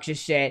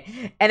obnoxious shit.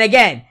 And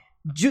again...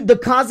 the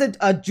concept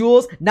of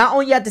jewels, not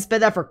only you have to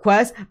spend that for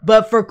quests,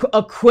 but for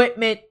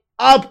equipment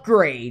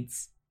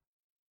upgrades.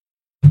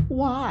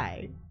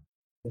 Why?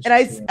 And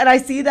I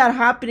see that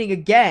happening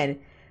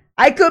again.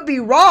 I could be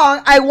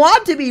wrong. I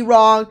want to be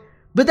wrong.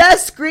 But that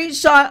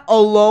screenshot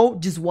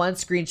alone, just one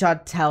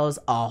screenshot, tells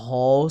a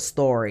whole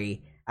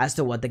story as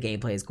to what the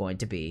gameplay is going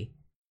to be.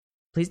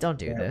 Please don't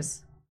do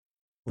this.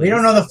 Please. We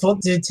don't know the full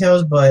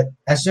details, but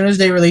as soon as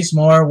they release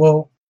more,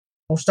 we'll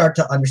start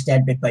to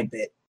understand bit by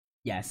bit.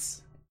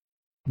 Yes.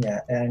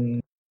 Yeah,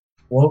 and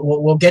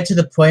we'll get to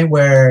the point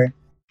where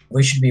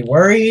we should be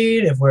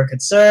worried, if we're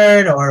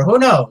concerned, or who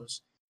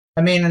knows.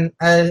 I mean,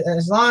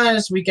 as long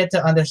as we get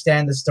to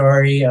understand the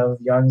story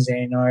of young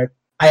Xehanort,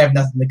 I have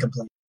nothing to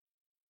complain.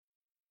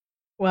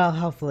 Well,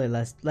 hopefully,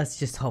 let's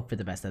just hope for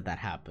the best that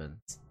happens.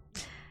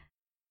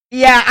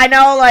 Yeah, I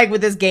know, like, with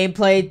this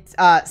gameplay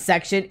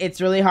section, it's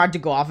really hard to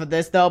go off of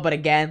this, though. But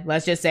again,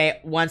 let's just say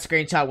one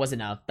screenshot was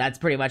enough. That's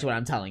pretty much what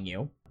I'm telling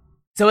you.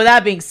 So with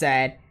that being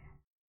said,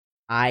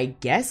 I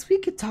guess we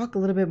could talk a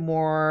little bit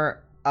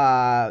more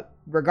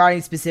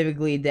regarding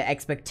specifically the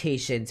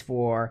expectations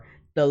for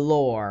the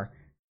lore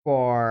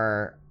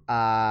for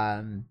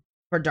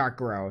Dark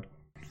Road.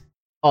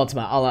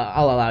 Ultima,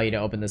 I'll allow you to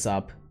open this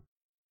up.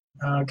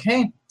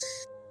 Okay.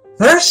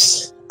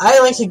 First, I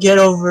like to get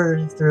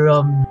over through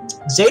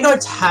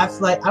Xehanort's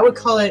Half-Light. I would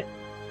call it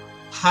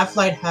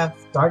Half-Light,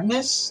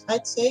 Half-Darkness,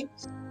 I'd say.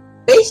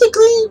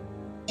 Basically,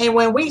 and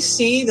when we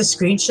see the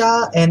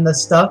screenshot and the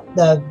stuff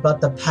about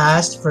the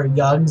past for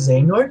young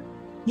Xehanort,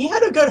 he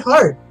had a good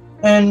heart.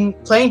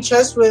 And playing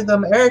chess with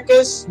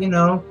Ericus, you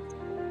know,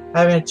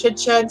 having a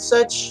chit-chat and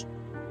such,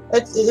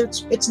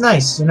 it's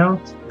nice, you know.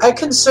 I'm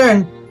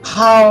concerned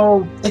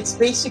how it's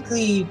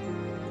basically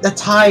the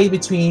tie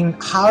between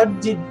how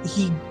did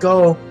he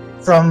go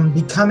from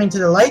becoming to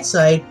the light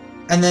side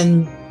and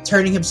then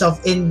turning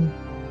himself in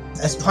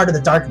as part of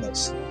the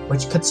darkness,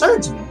 which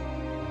concerns me.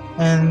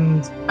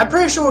 And I'm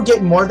pretty sure we'll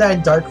get more of that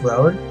in Dark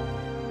Road.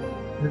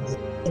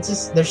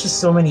 There's just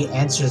so many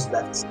answers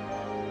left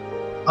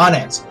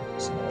unanswered.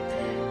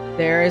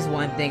 There is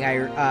one thing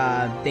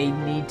they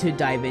need to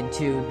dive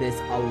into this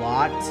a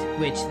lot,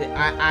 which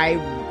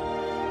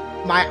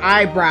my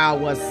eyebrow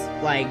was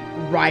like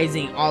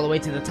rising all the way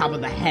to the top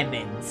of the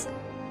heavens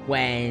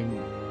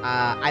when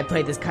I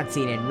played this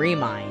cutscene in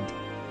Remind.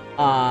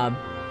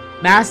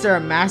 Master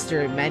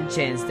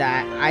mentions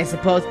that I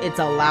suppose it's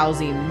a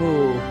lousy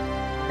move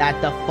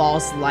that the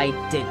false light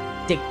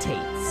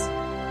dictates,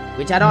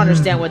 which I don't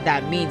understand what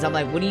that means. I'm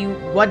like,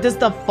 what does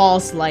the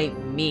false light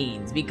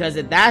means? Because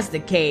if that's the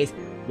case,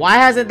 why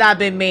hasn't that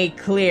been made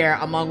clear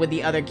with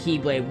the other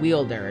Keyblade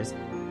wielders?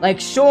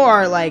 Like,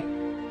 sure, like,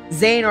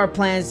 Xehanort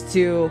plans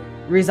to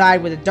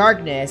reside with the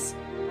darkness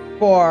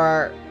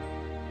for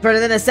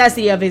the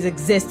necessity of his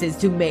existence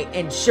to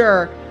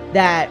ensure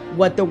that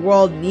what the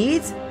world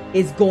needs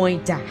is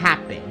going to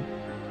happen.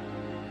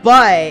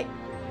 But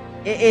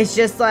it's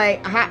just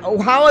like,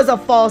 how is a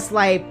false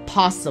light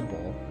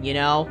possible, you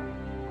know?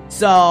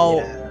 So,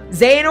 yeah.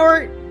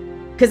 Xehanort,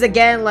 because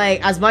again,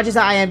 like, as much as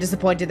I am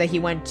disappointed that he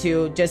went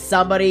to just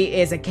somebody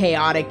is a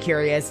chaotic,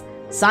 curious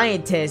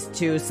scientist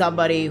to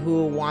somebody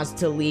who wants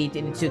to lead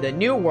into the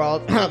new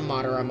world,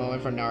 Madara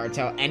moment from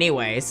Naruto,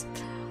 anyways,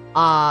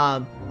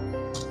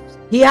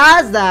 he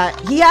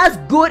has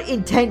good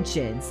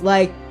intentions.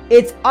 Like,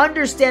 it's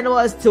understandable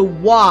as to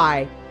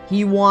why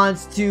he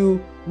wants to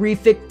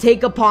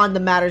take upon the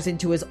matters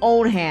into his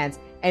own hands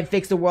and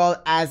fix the world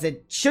as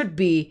it should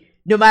be,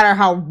 no matter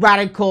how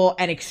radical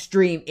and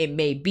extreme it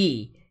may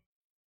be.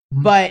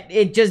 But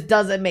it just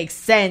doesn't make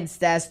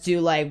sense as to,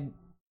 like,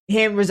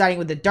 him residing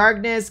with the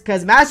darkness,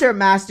 because Master of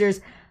Masters,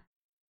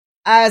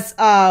 as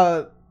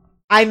I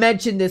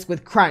mentioned this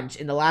with Crunch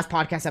in the last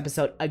podcast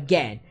episode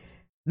again,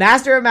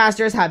 Master of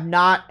Masters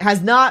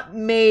has not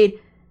made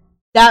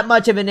that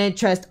much of an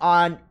interest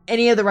on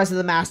any of the rest of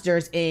the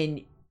masters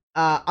in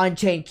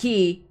Unchained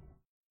Key,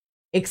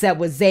 except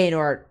with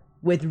Xehanort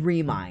with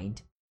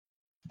Remind.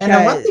 And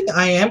one thing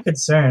I am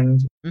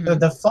concerned,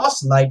 the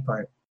false light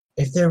part.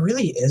 If there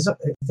is a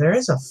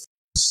false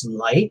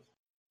light,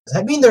 does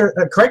that mean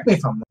correct me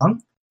if I'm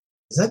wrong,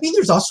 does that mean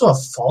there's also a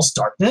false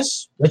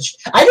darkness? Which,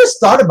 I just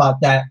thought about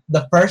that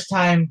the first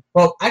time,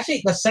 well,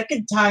 actually, the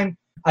second time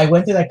I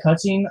went through that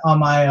cutscene on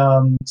my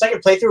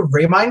second playthrough of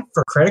Remind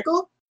for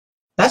Critical.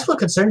 That's what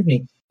concerns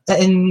me.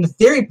 And the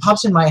theory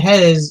pops in my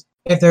head is,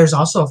 if there's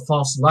also a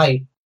false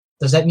light,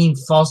 does that mean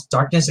false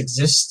darkness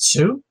exists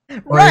too?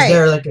 Or is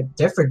there, like, a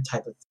different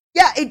type of thing?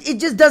 Yeah, it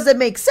just doesn't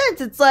make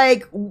sense. It's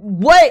like,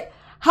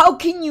 how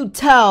can you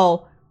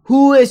tell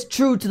who is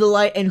true to the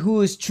light and who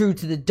is true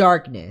to the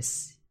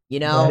darkness? You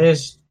know?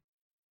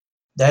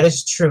 That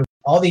is true.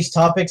 All these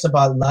topics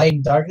about light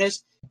and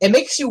darkness, it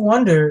makes you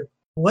wonder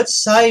what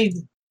side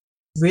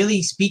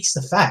really speaks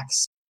the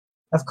facts.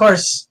 Of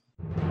course,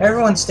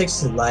 everyone sticks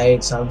to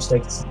light, some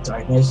sticks to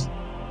darkness.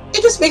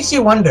 It just makes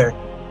you wonder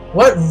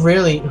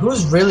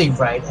who's really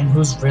right and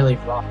who's really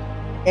wrong.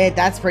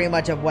 That's pretty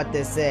much of what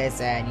this is,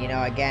 and, you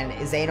know, again,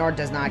 Xehanort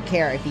does not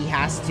care if he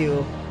has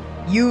to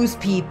use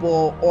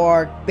people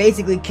or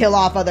basically kill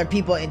off other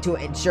people to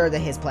ensure that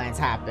his plans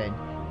happen.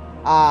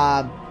 There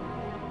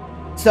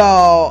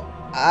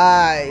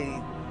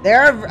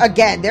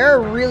are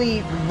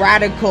really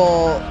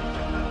radical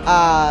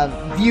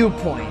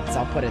viewpoints,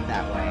 I'll put it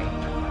that way.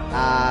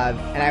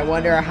 And I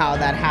wonder how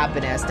that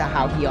happened as to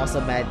how he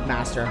also met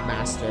Master of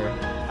Masters.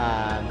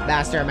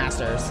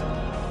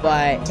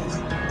 But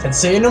let's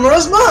say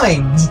Nomura's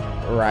mind.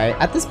 Right.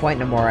 At this point,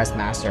 Nomura's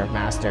Master of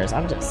Masters.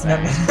 I'm just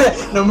saying.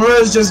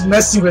 Nomura's just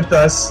messing with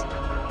us.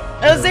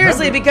 No,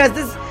 seriously, because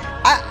this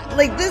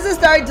is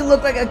starting to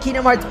look like a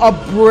Kingdom Hearts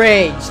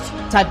abridged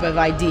type of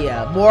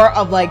idea. More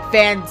of, like,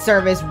 fan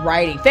service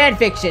writing. Fan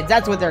fictions,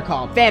 that's what they're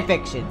called. Fan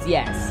fictions,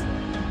 yes.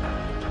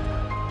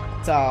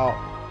 So,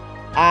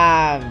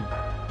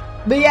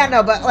 But yeah,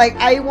 no, but like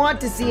I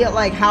want to see it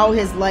like how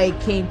his light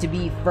came to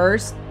be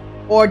first,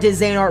 or did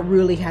Xehanort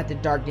really have the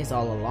darkness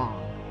all along?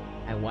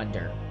 I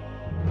wonder.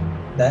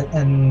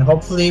 And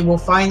hopefully we'll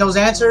find those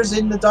answers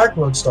in the Dark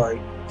Road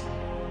story.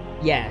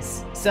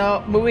 Yes.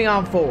 So moving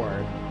on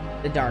forward,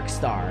 the Dark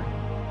Star.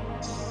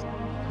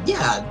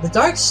 Yeah, the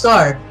Dark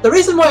Star. The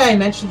reason why I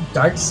mentioned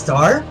Dark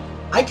Star,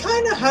 I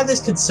kind of had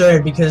this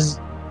concern because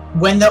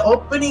when the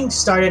opening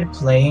started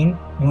playing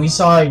and we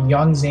saw a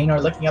young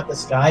Xehanort looking up the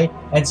sky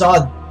and saw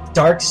a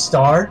Dark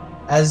Star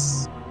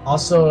as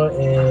also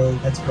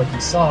that's what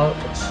he saw,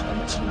 which I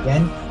mentioned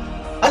again.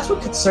 That's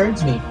what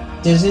concerns me.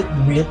 Did it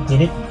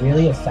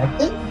really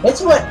affect it?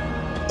 It's what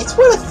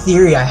a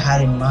theory I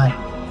had in mind.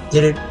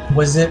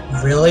 Was it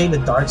really the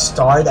Dark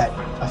Star that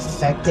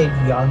affected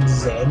young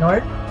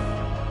Xehanort?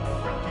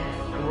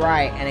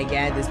 Right, and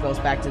again, this goes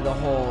back to the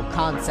whole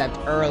concept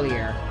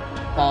earlier.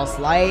 False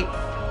light,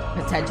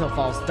 potential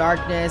false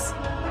darkness,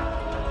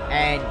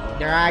 and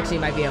there actually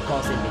might be a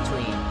false in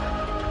between.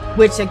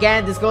 Which,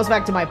 again, this goes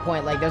back to my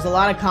point. Like, there's a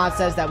lot of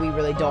concepts that we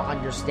really don't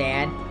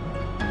understand.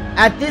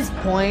 At this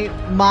point,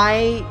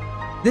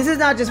 this is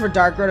not just for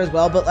Dark Road as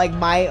well, but, like,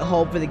 my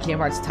hope for the Kingdom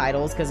Hearts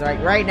titles, because, like,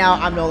 right now,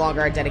 I'm no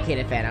longer a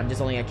dedicated fan. I'm just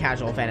only a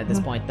casual fan at this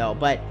point, though.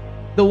 But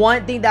the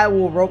one thing that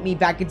will rope me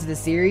back into the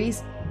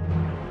series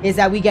is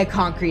that we get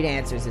concrete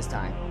answers this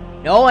time.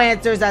 No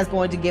answers that's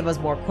going to give us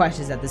more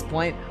questions at this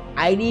point.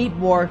 I need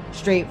more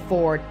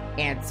straightforward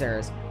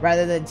answers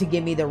rather than to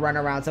give me the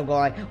runarounds of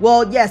going,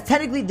 well, yes,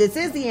 technically this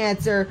is the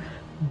answer,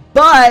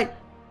 but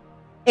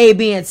A,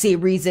 B, and C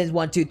reasons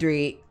 1, 2,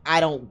 3.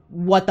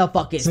 What the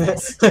fuck is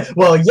this?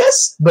 Well,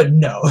 yes, but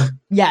no.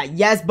 Yeah,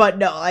 yes, but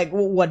no. Like,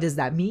 what does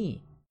that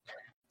mean?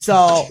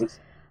 So,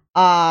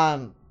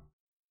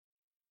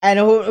 and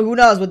who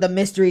knows with the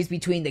mysteries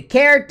between the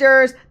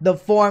characters, the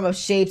form of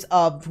shapes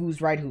of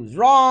who's right, who's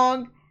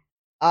wrong.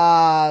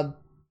 And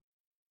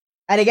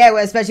again,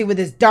 especially with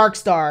this Dark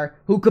Star,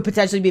 who could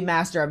potentially be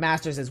Master of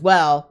Masters as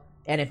well.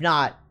 And if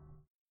not,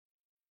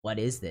 what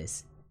is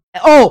this?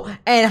 Oh,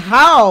 and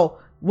how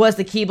was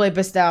the Keyblade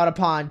bestowed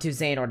upon to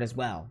Xehanort as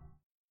well?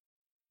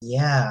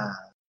 Yeah.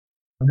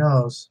 Who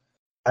knows?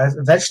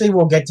 Eventually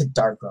we'll get to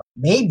Dark Road.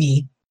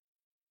 Maybe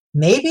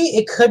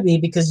it could be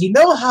because you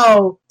know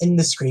how in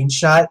the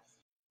screenshot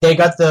they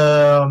got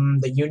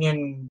the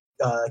Union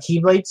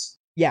Keyblades?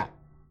 Yeah.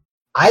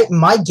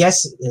 My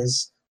guess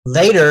is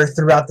later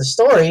throughout the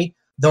story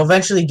they'll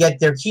eventually get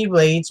their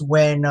Keyblades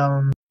when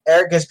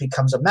Ericus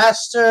becomes a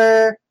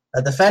master,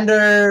 a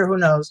defender, who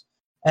knows?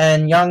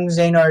 And young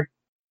Xehanort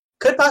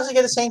could possibly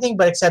get the same thing,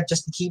 but except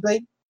just the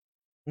Keyblade.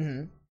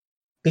 Mm-hmm.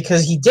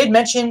 Because he did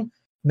mention,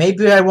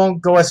 maybe I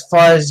won't go as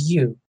far as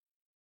you.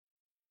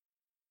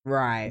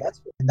 Right.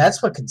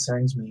 That's what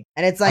concerns me.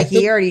 And it's like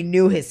he already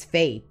knew his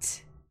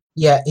fate.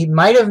 Yeah, he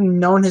might have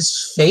known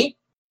his fate,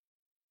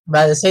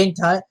 but at the same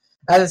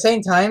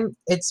time,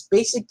 it's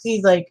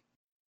basically like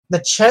the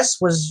chess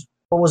was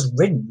what was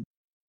written.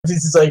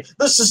 It's like,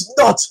 this is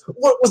not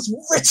what was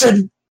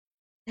written.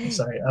 I'm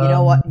sorry. You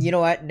know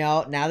what?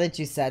 No, now that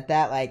you said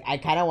that, like, I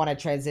kind of want to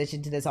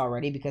transition to this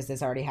already because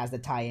this already has the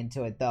tie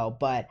into it, though.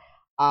 But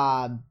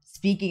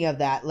speaking of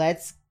that,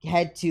 let's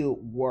head to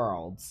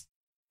Worlds.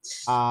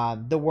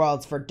 The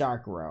Worlds for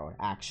Dark Road,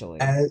 actually.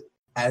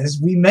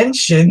 As we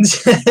mentioned,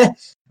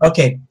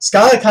 okay,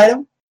 Scarlet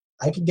item,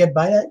 I can get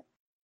by that.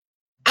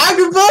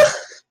 Agrabah,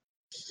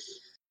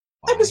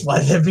 I just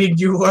wanted to be a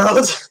new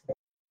world.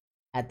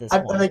 At this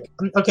point,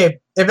 okay,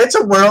 if it's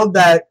a world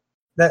that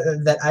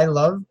I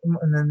love,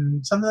 and then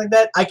something like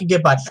that, I can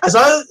get by. As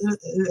long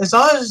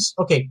as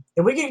okay,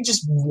 if we can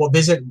just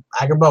visit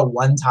Agrabah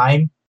one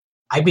time,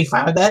 I'd be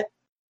fine with that.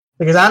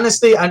 Because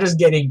honestly, I'm just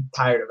getting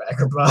tired of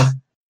Agrabah.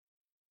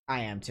 I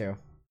am too.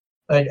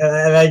 Like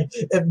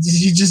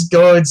you just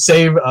go and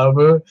save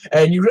Abu,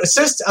 and you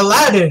assist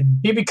Aladdin.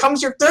 He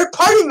becomes your third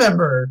party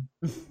member.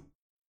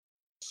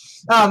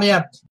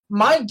 Yeah.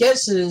 My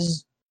guess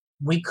is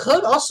we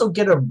could also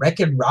get a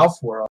Wreck-It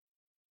Ralph world,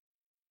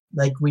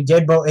 like we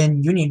did both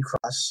in Union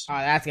Cross. Oh,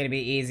 that's gonna be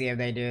easy if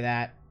they do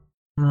that.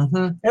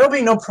 Mm-hmm. It'll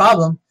be no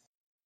problem.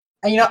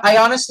 And I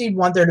honestly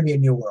want there to be a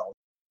new world,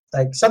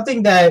 like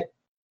something that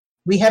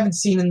we haven't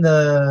seen in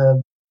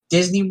the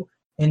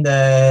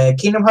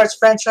Kingdom Hearts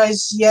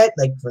franchise yet,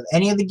 like for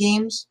any of the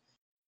games.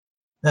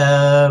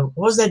 What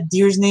was that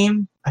deer's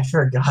name? I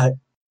forgot.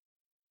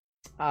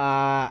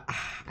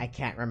 I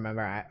can't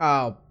remember.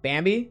 Oh,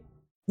 Bambi?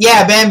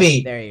 Yeah,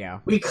 Bambi. There you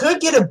go. We could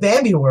get a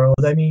Bambi world.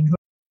 I mean,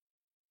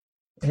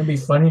 it'd be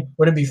funny.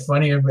 Would it be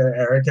funny if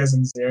Ericus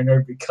and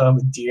Xehanort become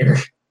a deer?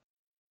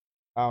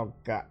 Oh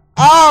god.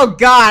 Oh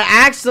god,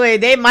 actually,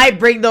 they might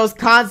bring those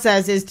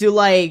concepts to,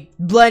 like,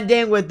 blend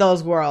in with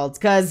those worlds.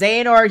 Because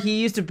Xehanort,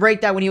 he used to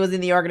break that when he was in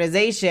the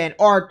organization.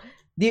 Or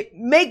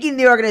making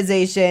the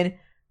organization.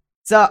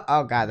 So,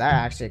 oh god, that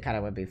actually kind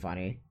of would be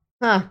funny.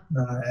 Huh.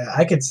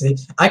 I could see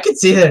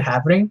that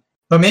happening.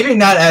 But maybe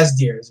not as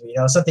deers,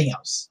 something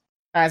else.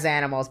 As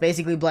animals,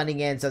 basically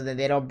blending in so that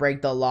they don't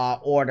break the law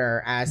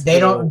order as they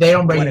don't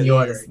break the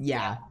order.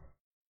 Yeah.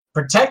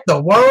 Protect the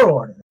world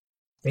order.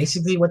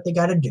 basically what they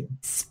gotta do.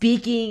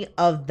 Speaking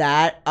of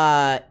that,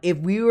 if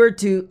we were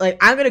to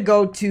I'm gonna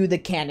go to the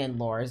canon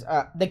lores,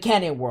 the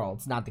canon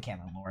worlds, not the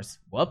canon lores.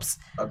 Whoops.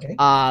 Okay.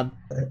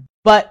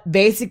 But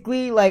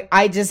basically,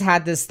 I just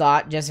had this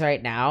thought just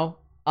right now.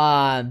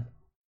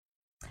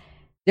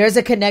 There's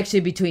a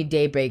connection between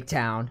Daybreak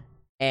Town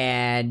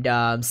and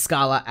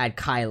Scala at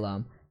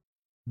Kylum.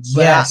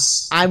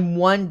 Yes. I'm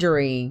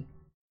wondering,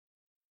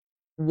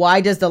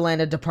 why does the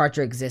Land of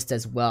Departure exist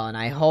as well? And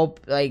I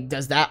hope,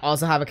 does that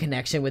also have a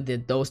connection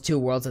with those two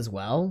worlds as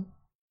well?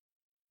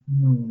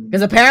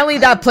 Because apparently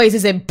that place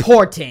is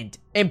important.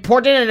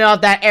 Important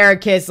enough that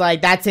Ericus,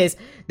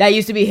 that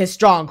used to be his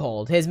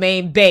stronghold, his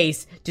main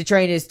base to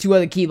train his two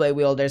other Keyblade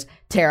wielders,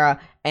 Terra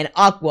and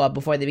Aqua,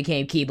 before they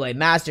became Keyblade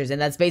Masters.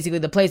 And that's basically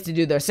the place to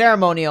do their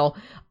ceremonial,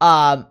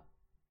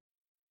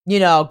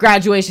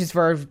 graduations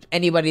for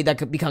anybody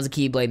that becomes a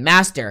Keyblade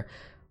Master.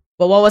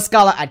 But what was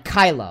Scala at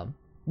Kylum?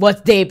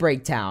 What's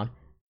Daybreak Town?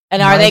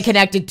 And are they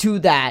connected to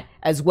that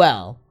as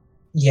well?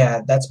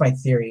 Yeah, that's my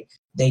theory.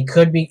 They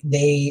could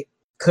be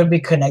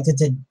connected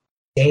to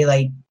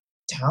Daylight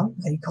Town?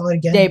 How do you call it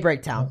again?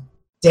 Daybreak Town.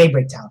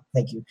 Daybreak Town,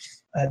 thank you.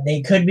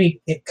 They could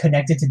be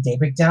connected to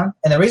Daybreak Town.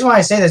 And the reason why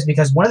I say this is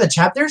because one of the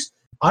chapters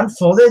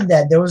unfolded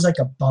that there was a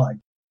bug.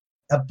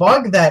 A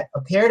bug that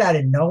appeared out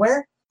of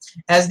nowhere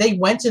as they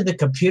went to the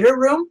computer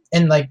room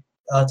in top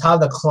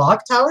of the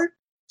clock tower.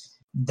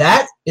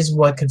 That is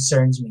what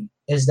concerns me.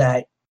 Is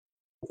that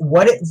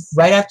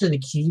right after the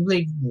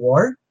Keyblade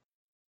War,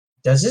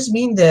 does this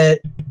mean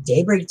that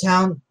Daybreak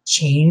Town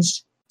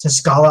changed to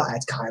Scala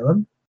at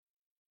Kylum?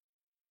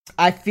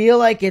 I feel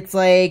like it's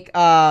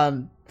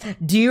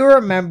do you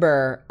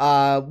remember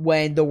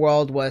when the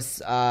world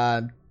was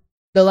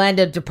the Land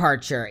of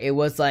Departure? It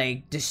was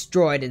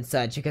destroyed and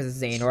such because of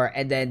Xehanort,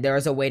 and then there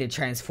was a way to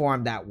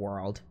transform that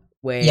world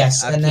with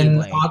and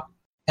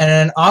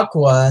then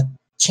Aqua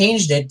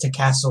changed it to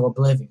Castle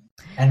Oblivion,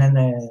 and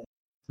then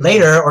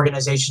later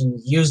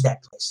organizations used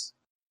that place.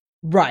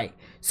 Right.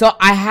 So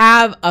I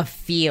have a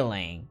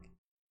feeling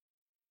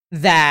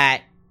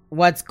that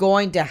what's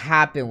going to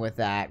happen with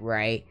that,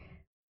 right?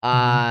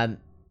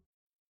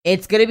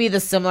 It's gonna be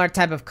the similar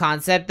type of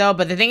concept though,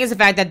 but the thing is the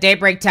fact that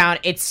Daybreak Town,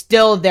 it's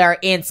still there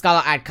in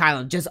Scala at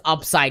Kylum, just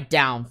upside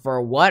down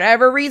for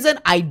whatever reason.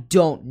 I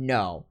don't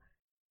know.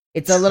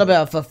 It's a little bit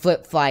of a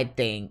flip side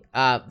thing.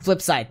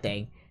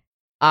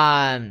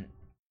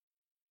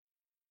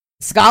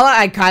 Scala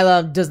at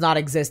Kylum does not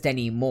exist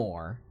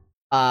anymore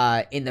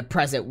in the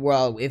present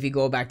world if you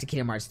go back to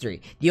Kingdom Hearts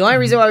 3. The only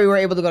reason why we were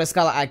able to go to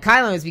Scala at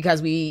Kylum is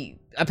because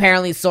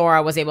apparently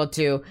Sora was able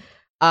to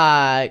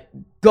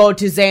go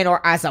to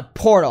Xehanort as a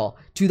portal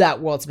to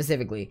that world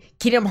specifically.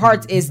 Kingdom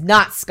Hearts is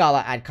not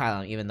Scala at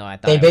Kylum, even though I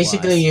thought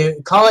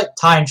you call it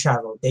time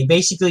travel. They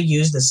basically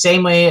use the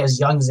same way as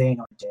young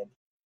Xehanort did.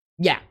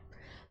 Yeah.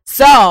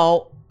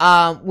 So,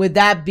 with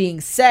that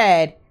being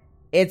said,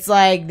 it's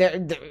there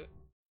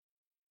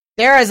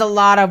is a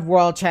lot of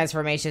world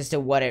transformations to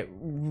what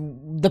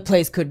the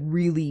place could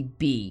really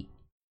be,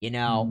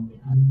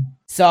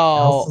 So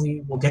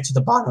hopefully we'll get to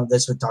the bottom of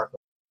this with Dark.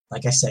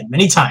 Like I said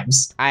many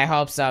times. I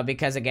hope so,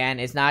 because again,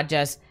 it's not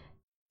just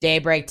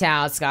Daybreak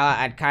Town, Scala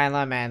at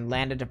Kylum, and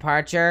Land of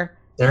Departure.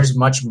 There's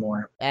much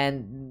more.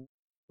 And,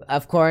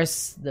 of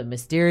course, the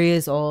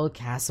mysterious old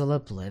Castle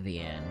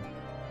Oblivion.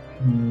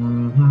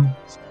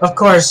 Of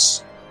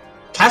course,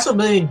 Castle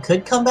Oblivion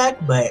could come back,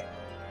 but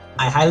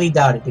I highly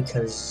doubt it,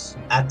 because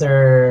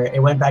after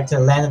it went back to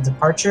the Land of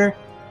Departure,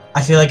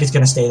 I feel like it's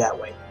going to stay that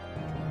way.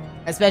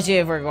 Especially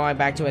if we're going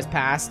back to his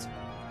past.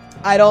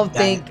 I don't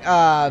think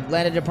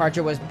Land of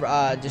Departure was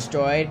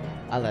destroyed,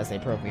 unless they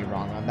prove me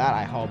wrong on that.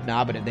 I hope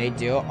not, but if they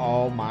do,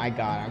 oh my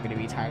god, I'm going to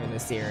be tired of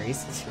this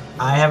series.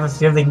 I have a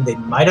feeling they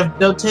might have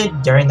built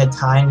it during the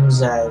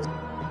times as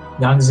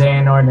young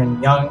Xehanort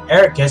and young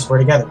Ericus were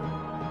together.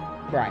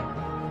 Right.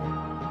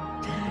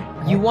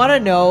 You want to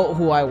know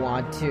who I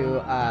want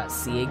to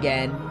see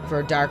again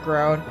for Dark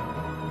Road?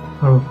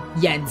 Who?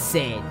 Yen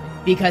Sid.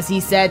 Because he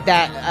said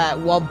that at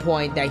one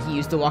point that he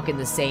used to walk in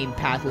the same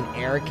path with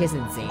Ericus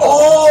and Xehanort.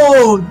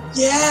 Oh,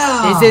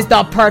 yeah! This is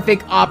the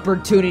perfect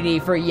opportunity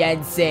for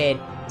Yen Sid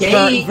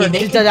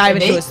to dive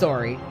into a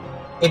story.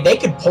 If they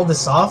could pull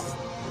this off,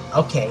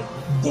 okay,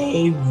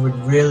 they would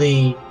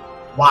really...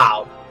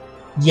 Wow.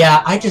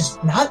 Yeah,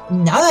 now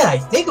that I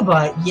think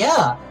about it,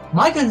 yeah.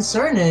 My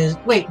concern is,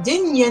 wait,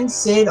 didn't Yen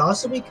Sid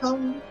also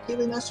become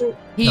Keyblade Master?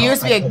 He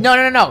used to be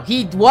no.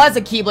 He was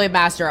a Keyblade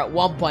Master at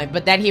one point,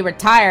 but then he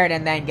retired,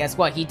 and then guess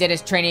what? He did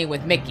his training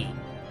with Mickey.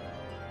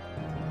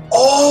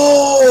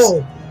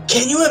 Oh!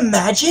 Can you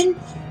imagine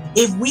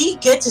if we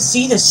get to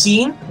see the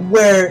scene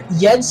where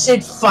Yen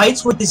Sid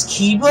fights with his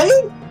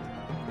Keyblade?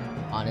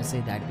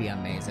 Honestly, that'd be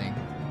amazing.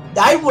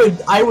 I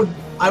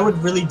would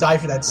really die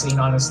for that scene,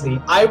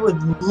 honestly. I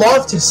would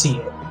love to see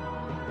it.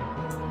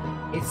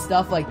 It's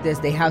stuff like this,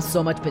 they have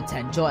so much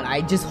potential, and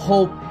I just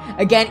hope,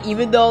 again,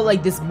 even though,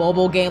 this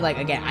mobile game,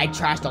 again, I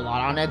trashed a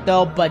lot on it,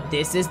 though, but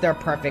this is their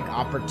perfect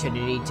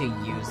opportunity to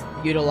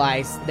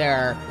utilize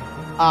their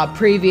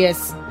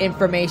previous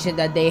information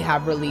that they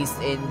have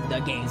released in the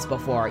games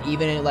before,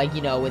 even like,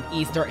 you know, with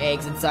Easter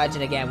eggs and such.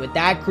 And again, with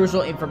that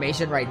crucial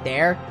information right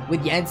there,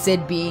 with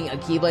Yensid being a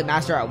Keyblade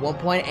Master at one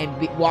point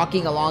and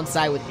walking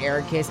alongside with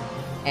Ericus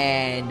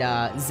and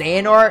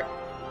Xehanort,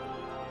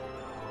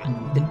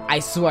 I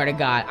swear to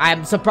God,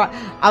 I'm surprised.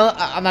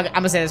 I'm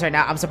gonna say this right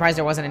now. I'm surprised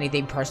there wasn't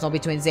anything personal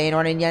between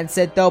Xehanort and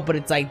Yensid though. But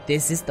it's like,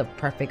 this is the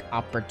perfect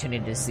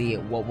opportunity to see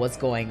what was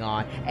going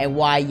on and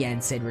why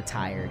Yensid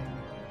retired.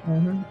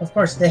 Of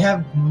course, they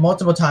have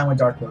multiple time with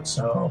Dark Road,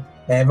 so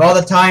they have all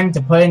the time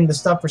to put in the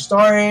stuff for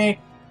story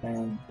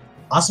and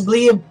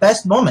possibly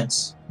best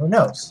moments. Who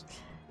knows?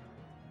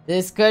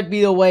 This could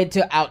be the way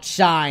to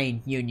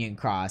outshine Union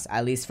Cross,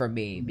 at least for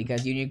me,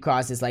 because Union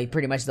Cross is like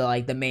pretty much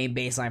the main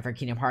baseline for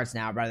Kingdom Hearts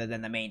now, rather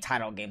than the main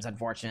title games,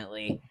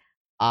 unfortunately.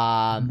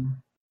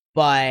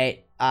 But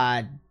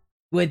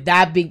with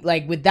that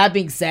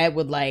being said,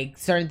 with like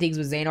certain things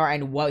with Xehanort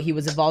and what he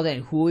was involved in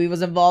and who he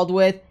was involved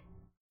with,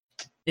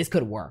 this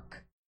could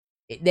work.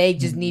 They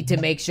just need to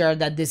make sure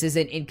that this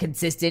isn't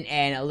inconsistent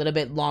and a little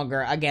bit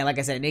longer. Again, like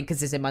I said, an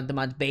inconsistent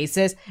month-to-month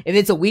basis. If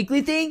it's a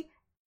weekly thing,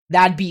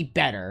 that'd be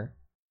better.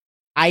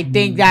 I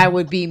think that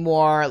would be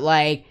more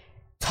like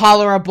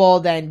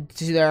tolerable than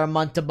to their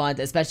month-to-month,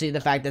 especially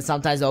the fact that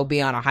sometimes they'll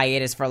be on a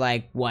hiatus for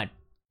like, what,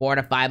 4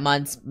 to 5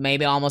 months,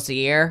 maybe almost a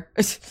year.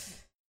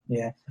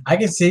 Yeah, I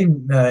could see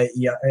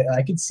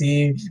I could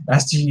see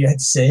Master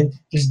Sid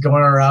just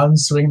going around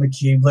swinging the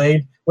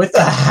Keyblade with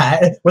a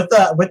hat, with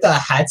a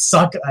hat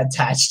sock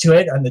attached to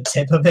it on the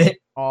tip of it.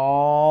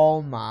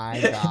 Oh my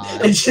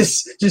God! And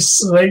just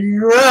swinging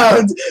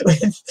around.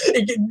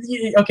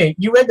 Okay,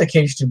 you read the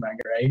Cage 2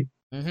 manga, right?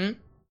 Mm-hmm.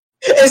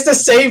 It's the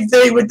same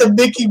thing with the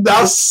Mickey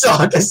Mouse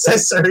sock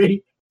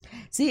accessory.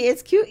 See,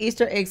 it's cute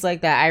Easter eggs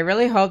like that. I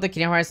really hope the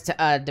Kingdom Hearts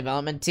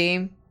development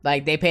team,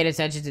 like, they paid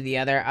attention to the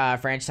other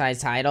franchise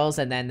titles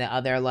and then the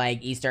other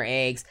like Easter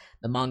eggs,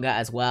 the manga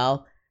as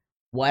well.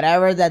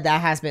 Whatever that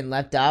has been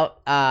left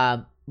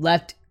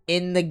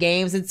in the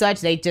games and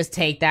such, they just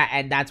take that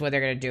and that's what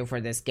they're gonna do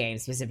for this game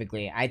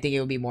specifically. I think it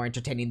would be more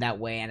entertaining that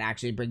way and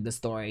actually bring the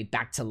story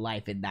back to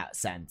life in that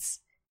sense.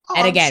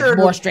 And again, sure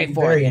more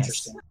straightforward. Very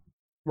interesting.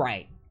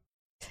 Right.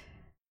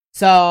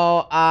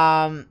 So,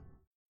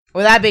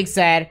 with that being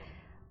said,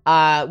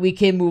 we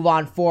can move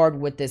on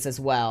forward with this as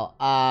well.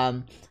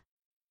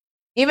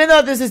 Even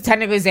though this is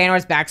technically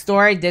Xehanort's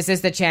backstory, this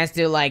is the chance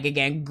to, like,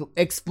 again,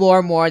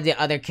 explore more of the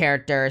other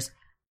characters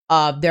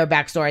of their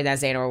backstory that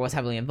Xehanort was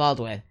heavily involved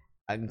with,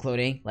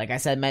 including, like I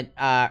said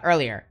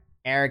earlier,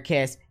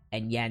 Ericus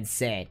and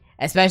Yensid,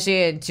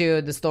 especially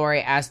into the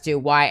story as to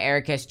why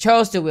Ericus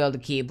chose to wield the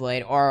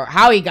Keyblade, or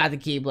how he got the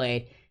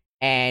Keyblade,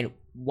 and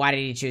why did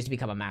he choose to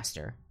become a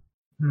master.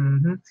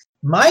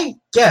 My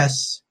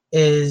guess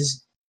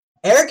is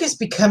Ericus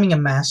becoming a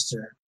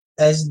master,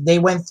 as they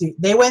went through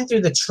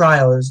the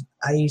trials,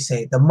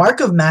 the Mark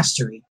of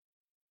Mastery,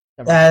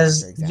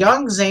 as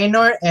young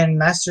Xehanort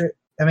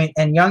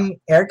and young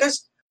Ericus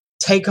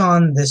take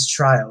on this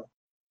trial.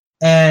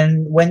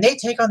 And when they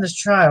take on this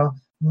trial,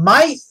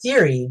 my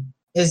theory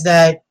is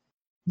that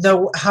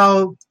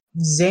how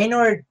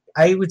Xehanort,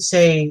 I would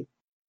say,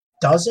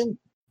 doesn't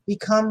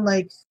become,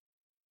 like,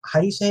 how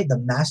do you say it, the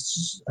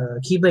master,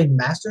 Keyblade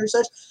master or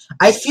such.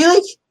 I feel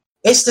like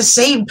it's the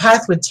same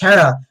path with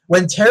Terra.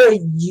 When Terra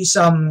used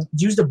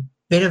a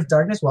bit of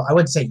darkness, well, I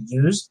wouldn't say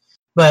used,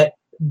 but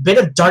bit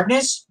of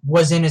darkness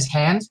was in his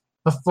hand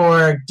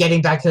before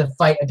getting back to the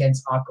fight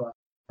against Aqua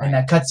and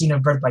that cutscene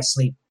of Birth by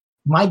Sleep.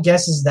 My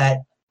guess is that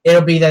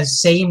it'll be the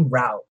same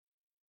route.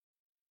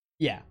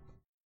 Yeah.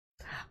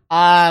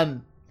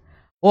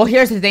 Well,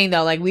 here's the thing,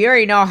 though. Like, we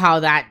already know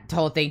how that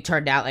whole thing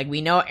turned out. Like, we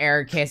know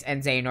Ericus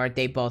and Xehanort,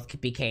 they both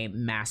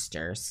became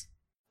masters.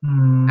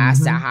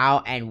 As to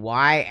how and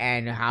why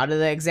and how did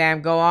the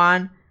exam go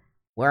on,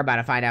 we're about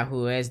to find out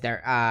who is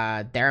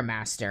their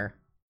master.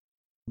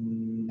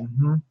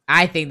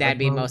 I think that'd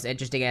be most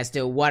interesting as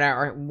to what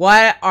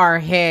are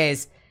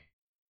his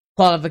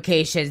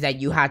qualifications that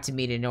you had to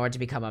meet in order to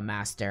become a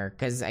master.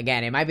 Because,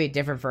 again, it might be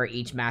different for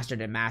each master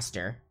to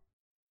master.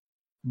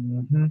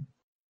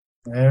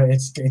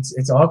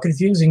 It's all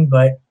confusing,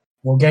 but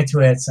we'll get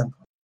to it at some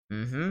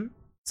point.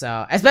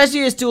 So,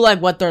 especially as to,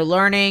 like, what they're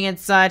learning and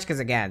such, because,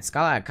 again,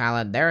 Scarlet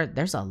Island,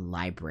 there's a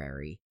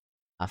library.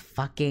 A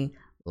fucking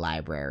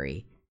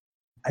library.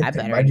 I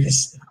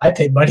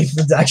paid money for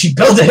them to actually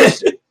build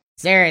it.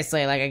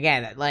 Seriously, like,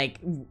 again, like,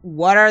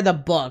 what are the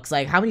books?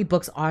 Like, how many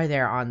books are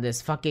there on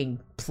this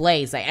fucking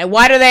place? Like, and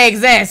why do they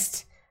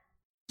exist?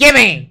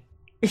 Gimme!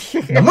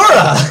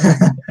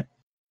 Nomura!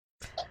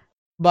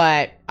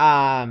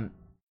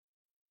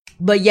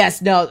 But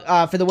yes,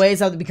 no, for the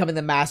ways of becoming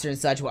the master and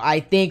such,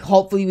 I think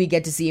hopefully we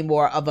get to see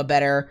more of a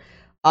better,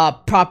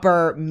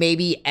 proper,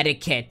 maybe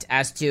etiquette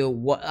as to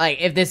what, like,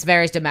 if this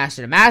varies to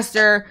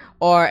master,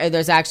 or if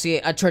there's actually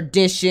a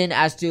tradition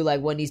as to,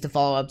 like, what needs to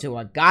follow up to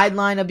a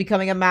guideline of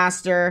becoming a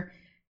master.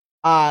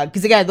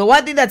 Because again, the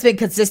one thing that's been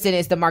consistent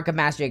is the Mark of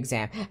Mastery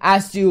exam.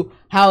 As to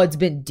how it's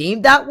been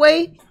deemed that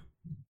way,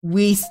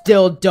 we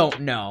still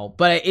don't know,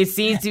 but it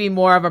seems to be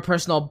more of a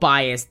personal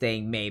bias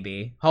thing,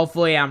 maybe.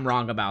 Hopefully I'm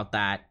wrong about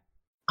that.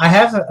 I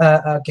have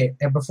okay.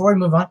 Before we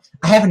move on,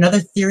 I have another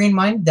theory in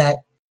mind that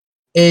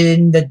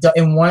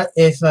one of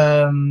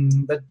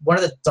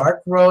the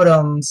Dark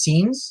Road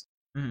scenes,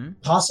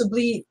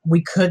 possibly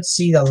we could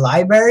see the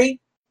library,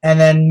 and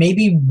then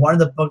maybe one of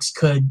the books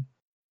could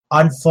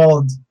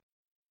unfold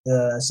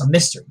some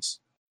mysteries.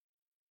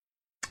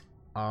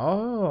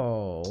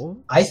 Oh,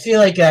 I feel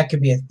like that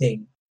could be a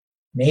thing.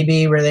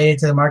 Maybe related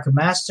to the Mark of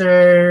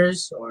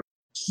Masters or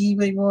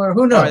Keyblade War.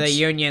 Who knows? Or the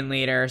Union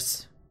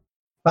leaders.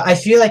 But I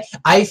feel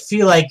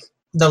like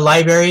the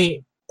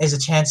library is a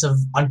chance of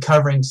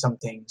uncovering some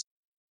things.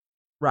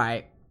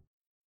 Right.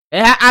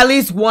 At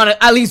least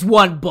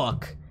one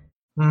book.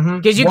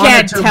 Because you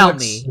can't tell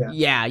me.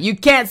 Yeah, you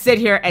can't sit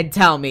here and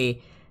tell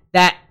me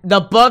that the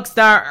books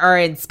that are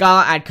in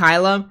Scala at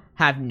Kylum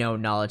have no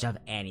knowledge of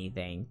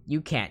anything.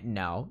 You can't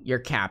know. You're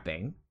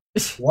capping.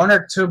 One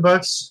or two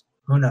books,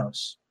 who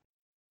knows?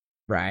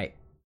 Right.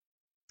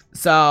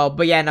 So,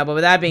 but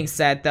with that being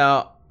said,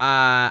 though,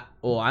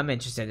 I'm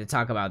interested to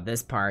talk about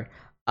this part.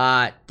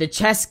 The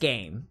chess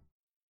game.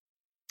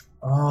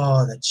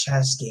 Oh, the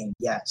chess game,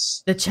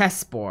 yes. The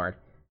chessboard.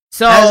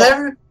 So,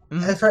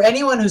 for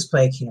anyone who's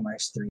played Kingdom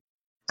Hearts 3,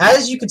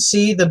 as you could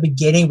see the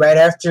beginning right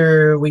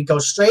after we go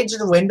straight to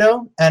the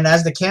window, and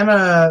as the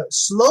camera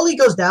slowly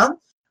goes down,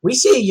 we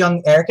see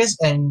young Ericus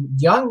and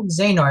young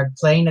Xehanort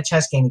playing a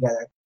chess game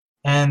together.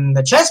 And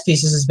the chess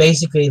pieces is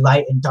basically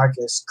light and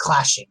darkness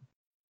clashing.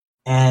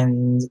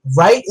 And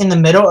right in the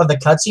middle of the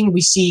cutscene, we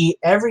see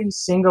every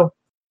single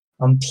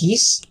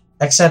piece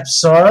except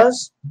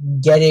Sora's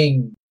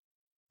getting,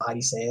 how do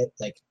you say it,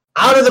 like,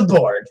 out of the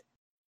board.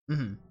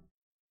 Mm-hmm.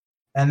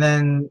 And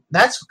then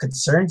that's what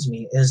concerns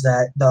me, is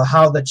that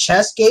how the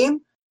chess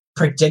game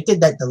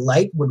predicted that the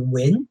light would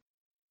win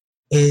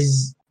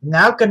is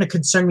now going to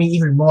concern me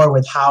even more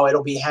with how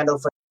it'll be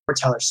handled for the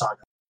Foreteller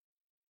Saga.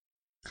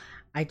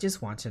 I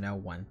just want to know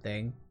one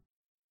thing.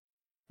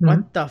 Mm-hmm.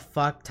 What the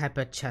fuck type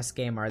of chess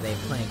game are they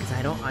playing? Because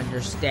I don't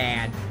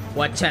understand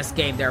what chess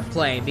game they're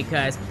playing.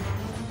 Because,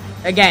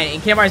 again,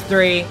 in Kingdom Hearts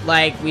 3,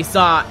 like, we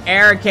saw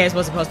Ericus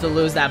was supposed to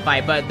lose that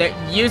fight, but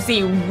you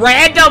see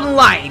random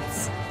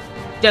lights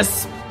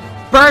just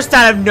burst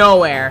out of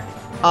nowhere.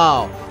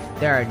 Oh,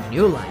 there are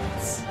new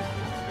lights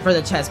for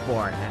the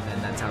chessboard, and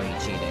then that's how he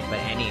cheated. But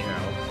anywho,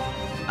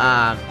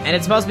 and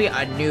it's supposed to be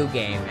a new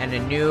game and a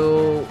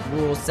new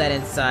rule set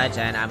and such.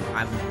 And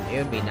it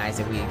would be nice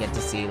if we could get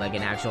to see like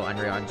an actual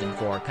Unreal Engine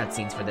 4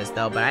 cutscenes for this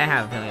though. But I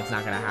have a feeling it's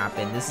not gonna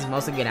happen. This is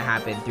mostly gonna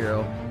happen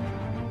through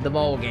the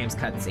mobile games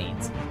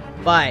cutscenes.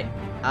 But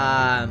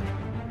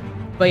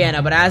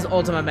as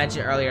Ultima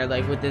mentioned earlier,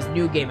 like with this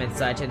new game and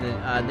such, and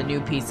the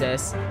new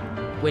pieces,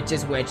 which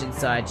is which and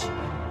such,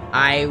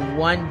 I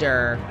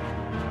wonder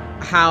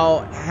how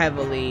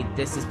heavily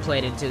this is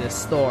played into the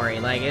story.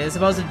 Like, it's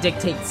supposed to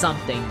dictate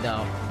something,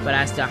 though. But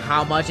as to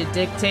how much it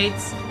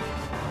dictates,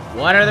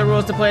 what are the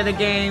rules to play the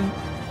game?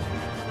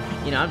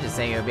 You know, I'm just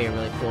saying it would be a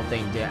really cool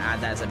thing to add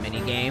that as a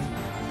mini game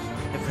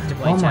to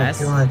play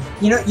chess. Oh my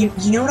god!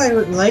 You know what I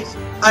would like?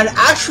 An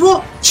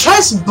actual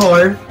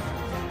chessboard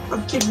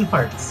from Kingdom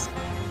Hearts.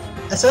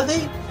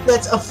 Something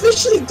that's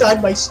officially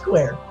done by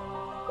Square.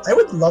 I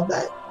would love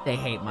that. They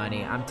hate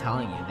money. I'm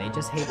telling you, they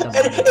just hate the money.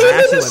 I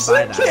actually would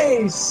buy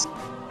that.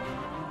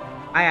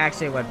 I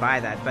actually would buy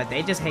that, but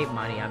they just hate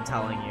money. I'm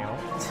telling you.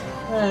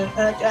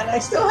 And I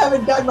still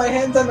haven't gotten my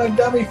hands on a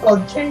gummy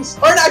phone case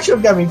or an actual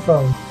gummy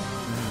phone.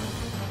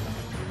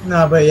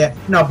 But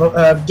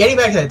getting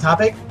back to the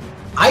topic,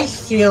 I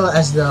feel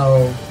as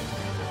though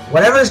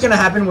whatever's gonna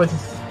happen with the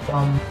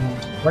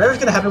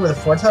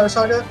Foreteller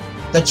Saga,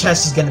 the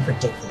chess is gonna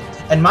predict it.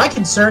 And my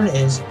concern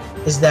is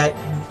that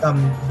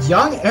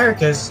young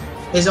Ericus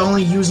is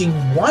only using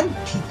one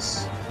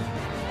piece.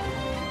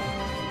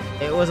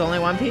 It was only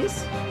one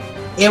piece?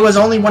 It was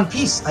only one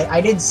piece. I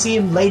didn't see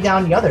him lay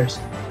down the others.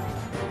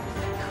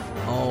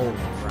 Oh,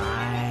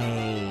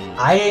 right.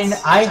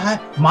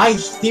 My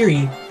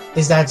theory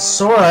is that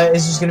Sora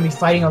is just going to be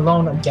fighting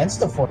alone against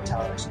the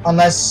Foretellers.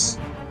 Unless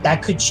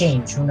that could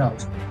change, who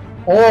knows.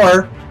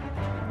 Or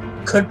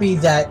could be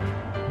that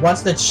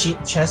once the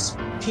chess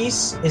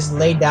piece is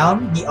laid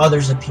down, the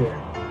others appear.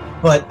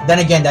 But then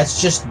again,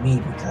 that's just me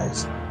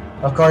because,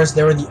 of course,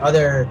 there were the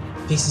other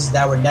pieces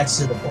that were next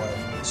to the board.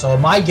 So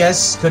my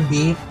guess could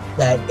be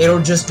that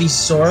it'll just be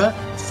Sora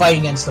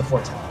fighting against the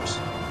Foretellers.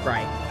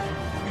 Right.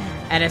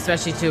 And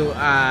especially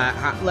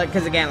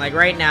because again, like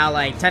right now,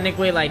 like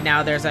technically, like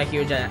now there's a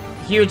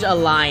huge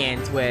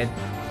alliance with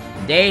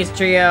Days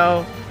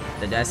Trio,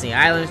 the Destiny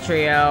Islands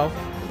Trio,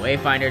 the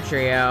Wayfinder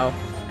Trio,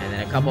 and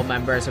then a couple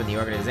members from the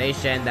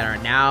organization that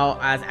are now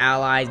as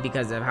allies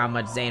because of how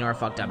much Xehanort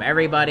fucked up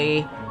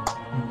everybody.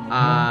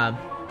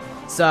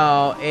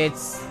 So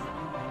it's,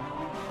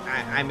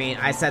 I mean,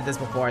 I said this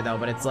before though,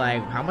 but it's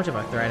like, how much of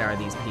a threat are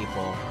these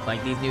people?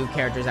 Like these new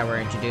characters that were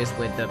introduced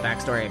with the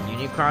backstory of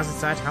Unicross and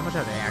such, how much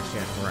are they actually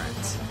a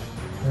threat?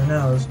 Who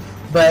knows?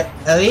 But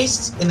at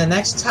least in the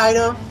next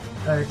title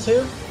or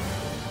two,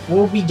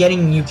 we'll be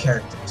getting new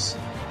characters.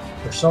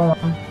 for so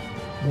long.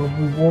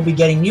 We'll be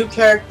getting new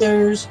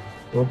characters.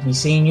 We'll be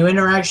seeing new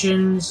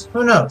interactions.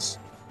 Who knows?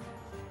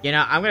 You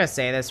know, I'm gonna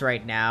say this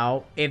right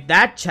now. If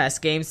that chess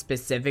game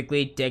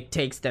specifically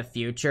dictates the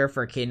future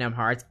for Kingdom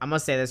Hearts, I'm gonna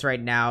say this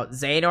right now.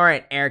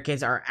 Xehanort and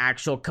Ericus are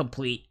actual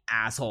complete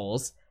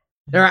assholes.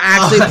 They're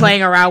actually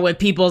playing around with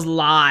people's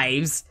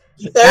lives.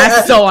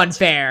 That's so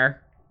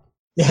unfair.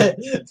 Yeah,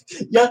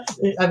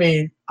 I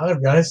mean, I'm gonna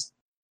be honest.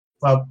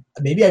 Well,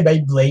 maybe I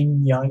might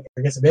blame young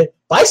Ericus a bit,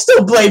 but I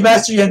still blame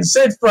Master Yen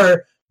Sid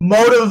for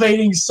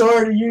motivating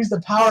Sora to use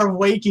the power of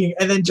waking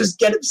and then just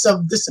get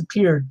himself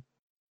disappeared.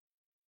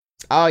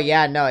 Oh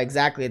yeah, no,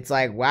 exactly. It's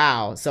like,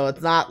 wow. So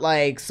it's not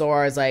like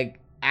Sora's like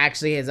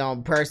actually his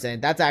own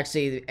person. That's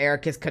actually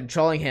Ericus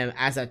controlling him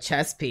as a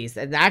chess piece,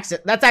 and that's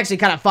actually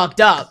kind of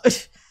fucked up. Why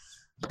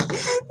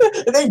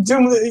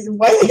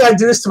they gotta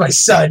do this to my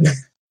son?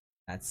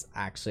 That's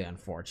actually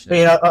unfortunate. But,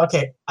 you know,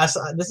 okay,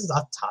 this is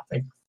off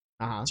topic.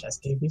 Chess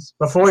games.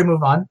 Before we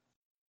move on,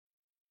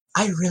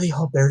 I really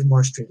hope there's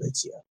more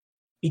Strelitzia,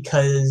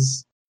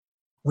 because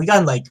we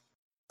got like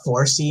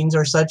 4 scenes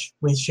or such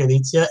with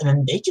Strelitzia, and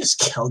then they just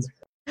killed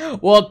her.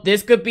 Well,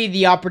 this could be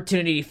the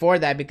opportunity for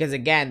that, because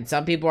again,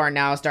 some people are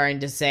now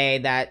starting to say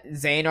that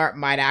Xehanort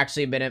might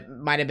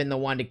have been the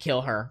one to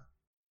kill her.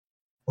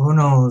 Who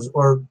knows?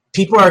 Or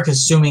people are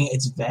assuming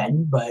it's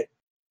Ven, but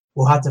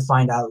we'll have to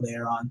find out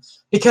later on.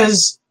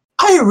 Because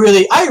I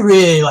really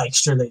like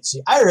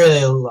Strelitzia. I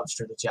really love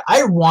Strelitzia.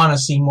 I want to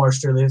see more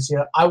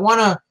Strelitzia. I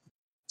want to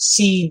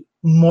see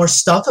more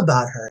stuff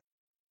about her.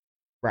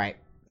 Right.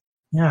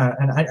 Yeah,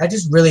 and I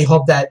just really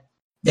hope that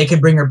they can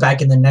bring her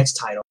back in the next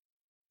title.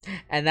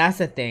 And that's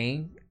the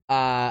thing,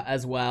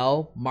 as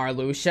well.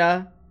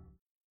 Marluxia,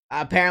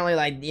 apparently,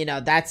 like, you know,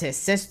 that's his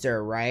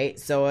sister, right?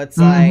 So it's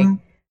like,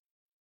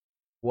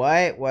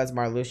 what was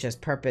Marluxia's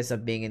purpose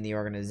of being in the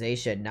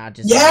organization? Not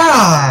just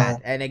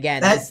and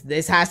again,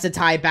 this has to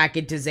tie back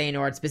into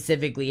Xehanort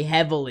specifically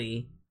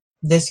heavily.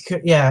 This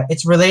could, yeah,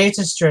 it's related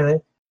to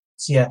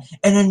Strelitzia,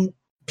 and then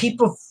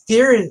people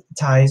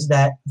theorize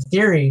that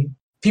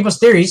people's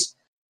theories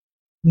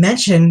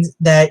mentioned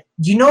that,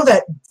 you know,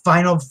 that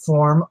final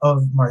form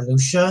of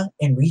Marluxia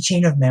in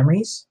Rechain of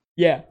Memories?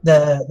 Yeah.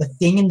 The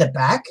thing in the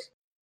back?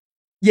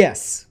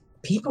 Yes.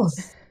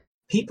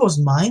 People's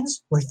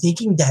minds were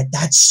thinking that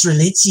that's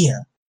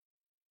Strelitzia.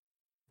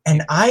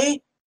 And I'm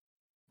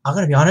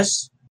gonna be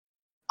honest,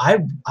 I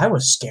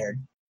was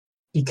scared.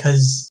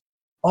 Because,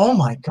 oh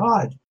my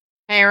god.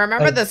 Hey,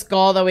 remember the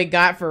skull that we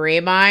got for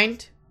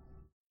Remind?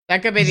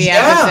 That could be the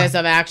emphasis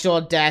of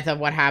actual death of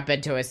what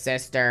happened to his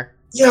sister.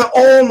 Yeah,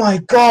 oh my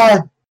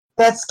god.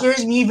 That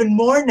scares me even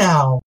more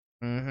now.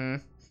 Mm-hmm.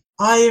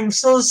 I am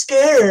so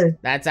scared.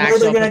 That's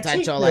actual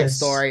potential, like,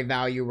 story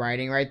value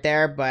writing right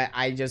there, but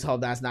I just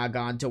hope that's not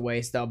gone to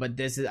waste, though. But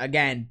this is,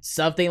 again,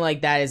 something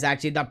like that is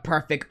actually the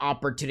perfect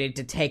opportunity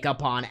to take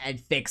upon and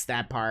fix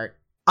that part.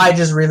 I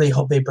just really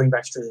hope they bring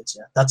back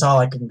Strelitzia. That's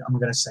all I'm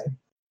gonna say.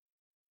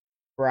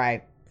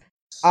 Right.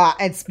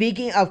 And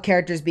speaking of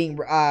characters being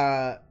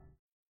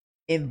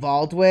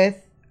involved with,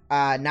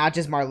 not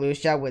just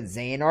Marluxia, with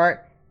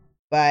Xehanort,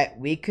 but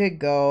we could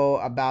go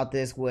about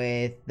this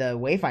with the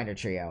Wayfinder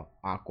trio: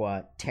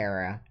 Aqua,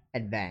 Terra,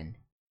 and Ven.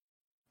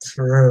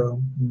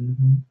 True.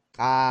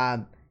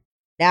 Mm-hmm.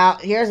 Now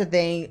here's the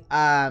thing.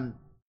 I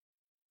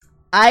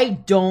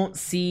don't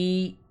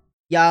see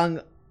young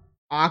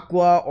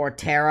Aqua or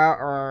Terra,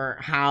 or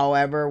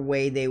however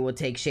way they will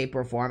take shape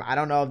or form. I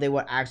don't know if they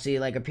will actually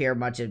like appear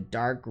much in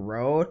Dark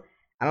Road.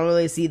 I don't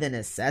really see the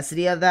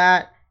necessity of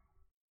that.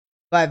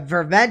 But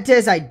for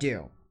Ventus, I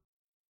do.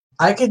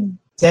 I could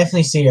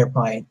definitely see your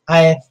point.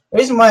 The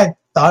reason why I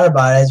thought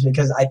about it is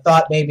because I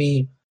thought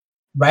maybe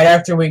right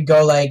after we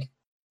go like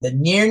the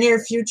near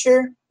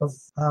future,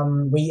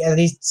 we at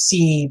least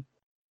see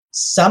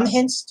some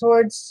hints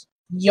towards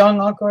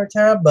young Aqua or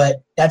Terra,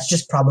 but that's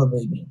just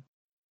probably me.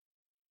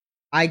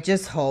 I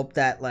just hope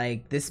that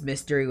like this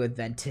mystery with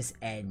Ventus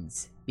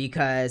ends,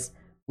 because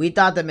we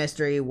thought the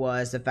mystery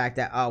was the fact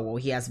that, oh well,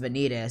 he has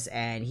Vanitas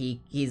and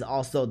he's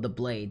also the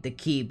blade, the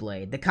key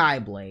blade, the Kai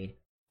blade.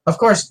 Of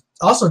course,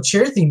 also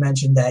Chirthy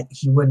mentioned that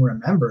he wouldn't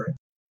remember it,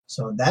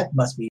 so that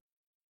must be.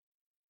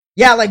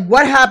 Yeah, like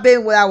what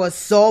happened that was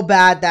so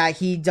bad that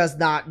he does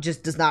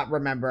not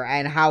remember,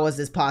 and how is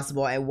this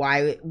possible, and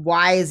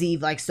why is he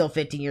like still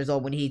 15 years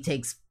old when he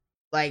takes,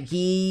 like,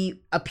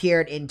 he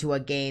appeared into a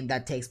game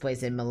that takes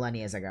place in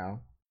millennia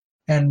ago?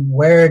 And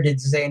where did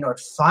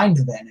Xehanort find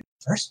them in the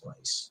first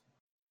place?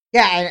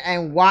 Yeah,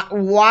 and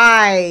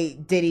why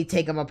did he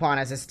take him upon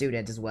as a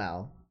student as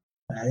well?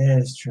 That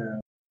is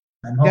true.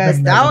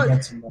 Because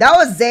that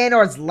was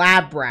Xehanort's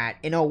lab rat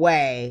in a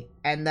way,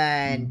 and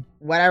then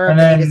whatever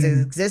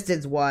Vanitas'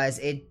 existence was,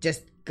 it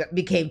just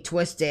became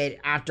twisted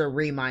after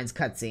Remind's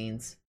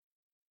cutscenes.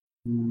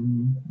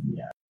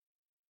 Yeah.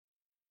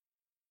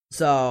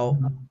 So,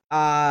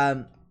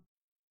 again,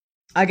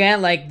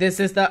 like this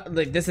is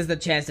the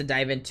chance to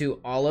dive into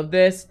all of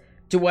this,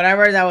 to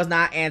whatever that was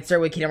not answered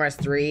with Kingdom Hearts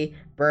 3,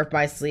 Birth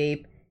by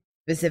Sleep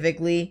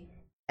specifically,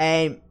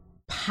 and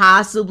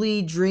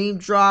possibly Dream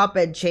Drop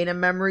and Chain of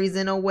Memories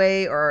in a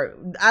way, or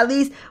at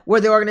least where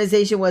the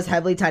organization was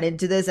heavily tied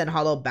into this, and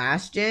Hollow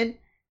Bastion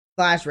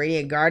 /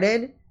 Radiant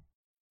Garden.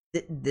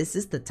 This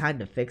is the time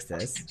to fix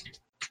this.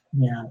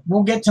 Yeah,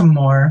 we'll get to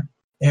more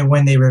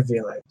when they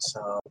reveal it.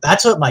 So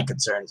that's what my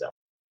concerns are.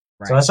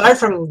 Right. So aside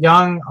from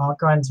Young,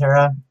 Aqua, and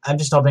Terra, I'm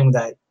just hoping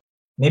that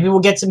maybe we'll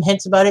get some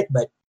hints about it,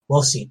 but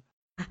we'll see.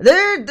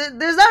 There's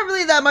not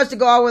really that much to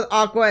go on with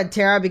Aqua and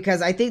Terra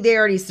because I think they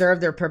already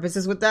served their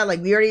purposes with that. Like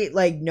we already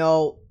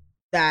know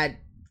that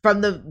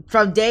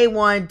from day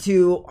one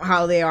to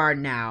how they are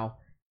now.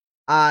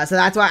 So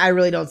that's why I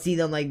really don't see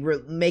them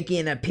making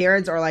an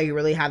appearance or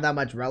really have that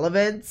much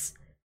relevance.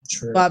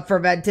 True. But for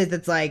Ventus,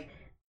 it's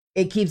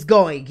it keeps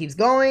going.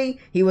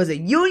 He was a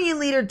union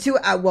leader too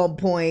at one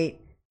point.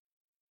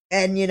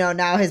 And,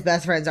 now his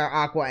best friends are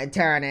Aqua and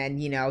Terran, and,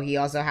 he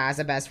also has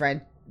a best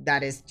friend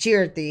that is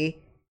Chirthi.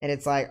 And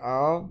it's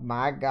oh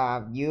my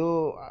god,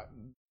 you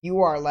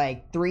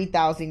are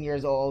 3,000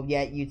 years old,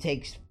 yet you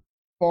take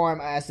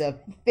form as a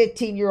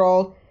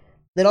 15-year-old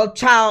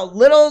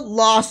little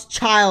lost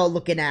child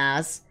looking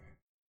ass.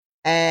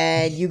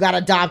 And you got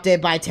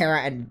adopted by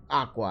Terra and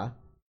Aqua.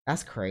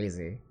 That's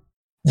crazy.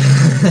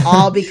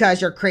 All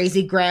because your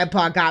crazy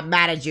grandpa got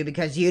mad at you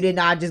because you did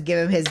not just give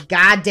him his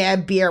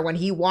goddamn beer when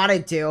he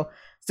wanted to.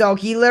 So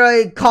he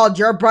literally called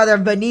your brother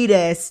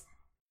Vanitas.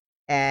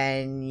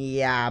 And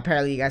yeah,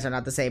 apparently you guys are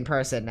not the same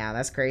person now.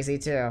 That's crazy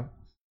too.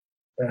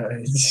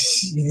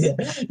 Yeah.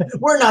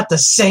 We're not the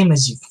same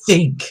as you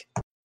think.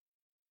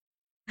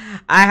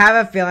 I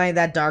have a feeling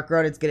that Dark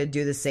Road is going to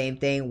do the same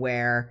thing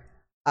where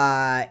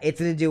it's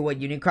going to do what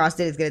Unicross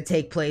did. It's going to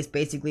take place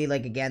basically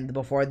again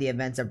before the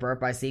events of Birth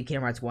by Sleep,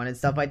 Kingdom Hearts 1 and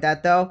stuff like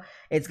that though.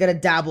 It's going to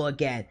dabble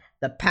again.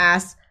 The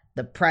past,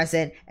 the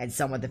present, and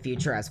somewhat the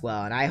future as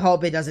well. And I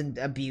hope it doesn't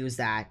abuse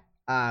that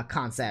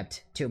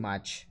concept too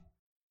much.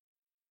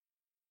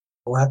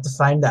 We'll have to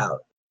find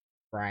out.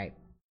 Right.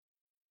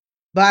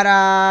 But,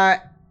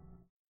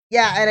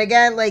 yeah, and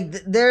again,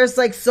 there's,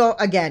 so,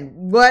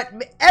 again,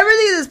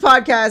 everything in this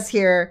podcast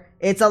here,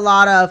 it's a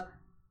lot of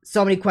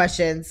so many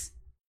questions,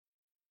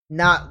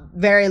 not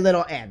very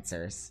little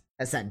answers,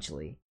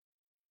 essentially.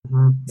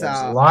 Mm-hmm.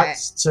 There's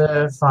lots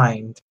to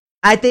find.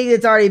 I think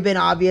it's already been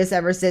obvious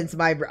ever since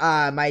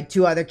my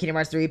two other Kingdom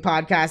Hearts 3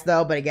 podcasts,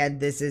 though, but again,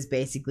 this is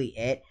basically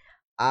it.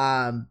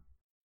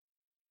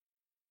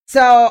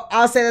 So,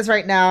 I'll say this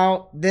right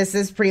now. This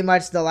is pretty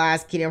much the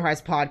last Kingdom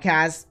Hearts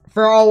podcast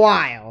for a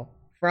while.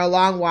 For a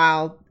long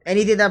while.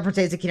 Anything that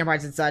pertains to Kingdom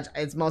Hearts and such,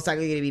 it's most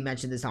likely going to be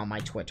mentioned this on my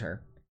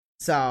Twitter.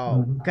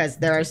 So, because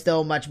there is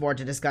still much more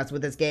to discuss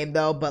with this game,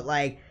 though. But,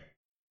 I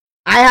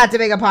had to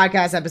make a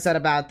podcast episode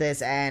about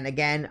this. And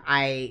again,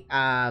 I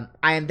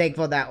am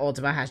thankful that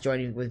Ultima has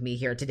joined with me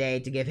here today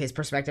to give his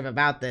perspective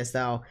about this,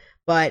 though.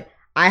 But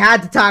I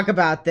had to talk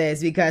about this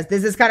because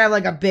this is kind of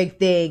a big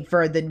thing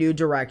for the new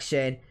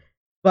direction.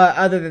 But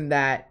other than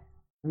that,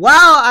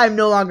 while I'm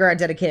no longer a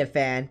dedicated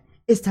fan,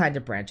 it's time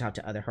to branch out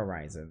to other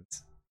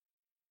horizons.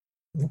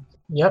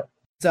 Yep.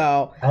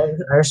 So I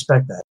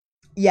respect that.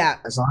 Yeah.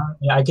 As long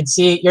I can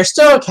see you're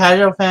still a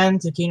casual fan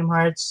to Kingdom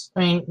Hearts. I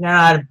mean, you're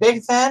not a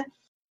big fan.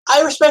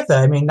 I respect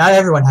that. I mean, not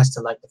everyone has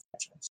to like the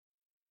franchise.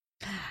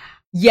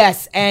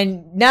 Yes,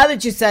 and now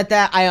that you said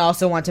that, I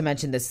also want to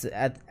mention this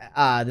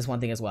this one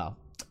thing as well.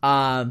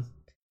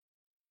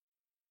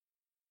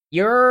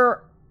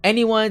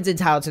 Anyone's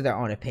entitled to their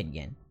own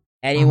opinion.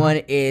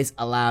 Anyone is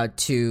allowed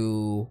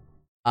to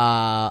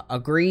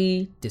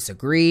agree,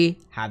 disagree,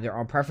 have their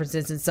own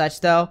preferences and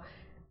such, though.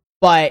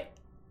 But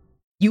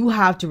you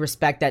have to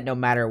respect that no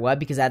matter what,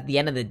 because at the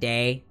end of the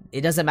day,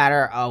 it doesn't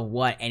matter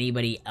what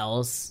anybody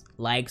else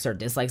likes or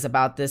dislikes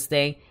about this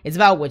thing. It's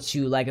about what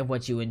you like and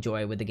what you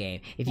enjoy with the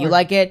game. If you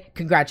like it,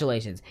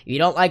 congratulations. If you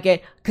don't like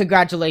it,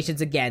 congratulations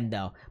again,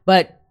 though.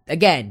 But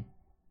again,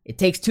 it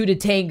takes two to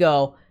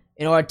tango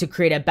in order to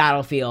create a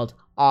battlefield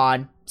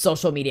on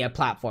social media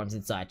platforms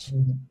and such.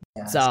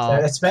 Yeah,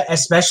 so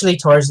especially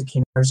towards the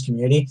Kingdom Hearts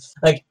community.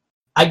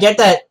 I get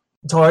that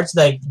towards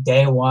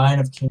day one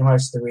of Kingdom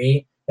Hearts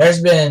 3,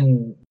 there's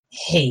been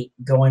hate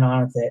going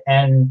on with it,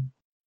 and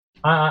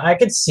I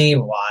could see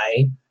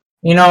why.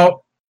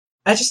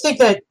 I just think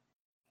that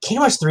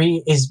Kingdom Hearts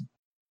 3 is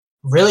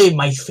really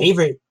my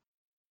favorite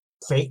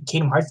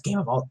Kingdom Hearts game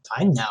of all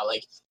time now.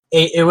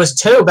 It was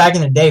 2 back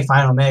in the day,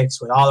 Final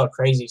Mix, with all the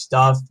crazy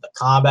stuff, the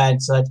combat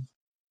and such.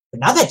 But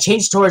now that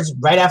changed towards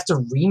right after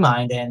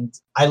Remind, and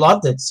I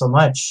loved it so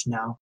much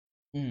now.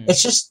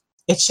 It's just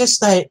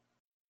that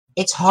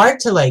it's hard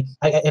to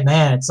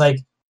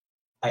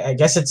I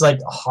guess it's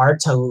hard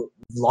to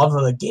love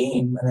a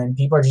game, and then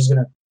people are just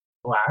gonna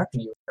go after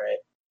you for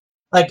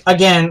it.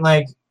 Again,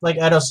 like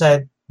Edo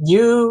said,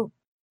 you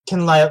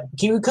can love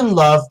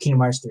Kingdom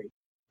Hearts 3.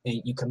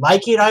 You can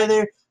like it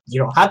either.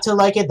 You don't have to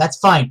like it. That's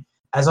fine.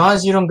 As long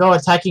as you don't go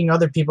attacking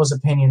other people's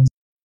opinions,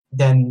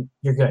 then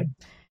you're good.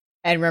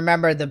 And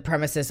remember the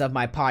premises of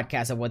my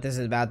podcast of what this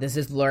is about. This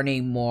is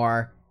learning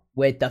more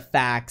with the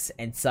facts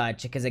and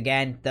such, because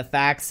again, the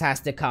facts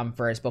has to come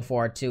first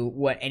before to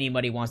what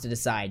anybody wants to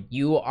decide.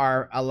 You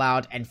are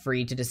allowed and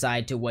free to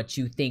decide to what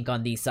you think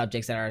on these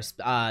subjects that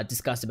are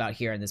discussed about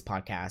here in this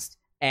podcast,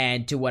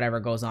 and to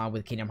whatever goes on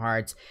with Kingdom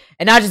Hearts,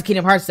 and not just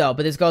Kingdom Hearts though,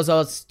 but this goes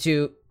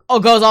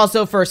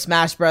also for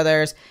Smash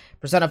Brothers,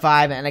 Persona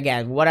 5, and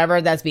again,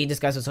 whatever that's being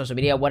discussed on social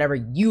media, whatever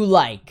you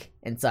like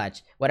and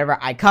such, whatever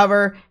I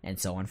cover, and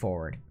so on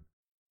forward.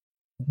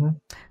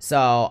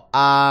 So,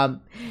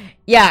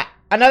 yeah.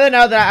 Another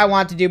note that I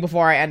want to do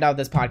before I end off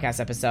this podcast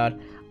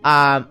episode,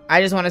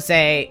 I just want to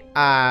say,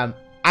 I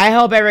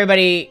hope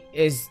everybody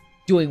is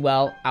doing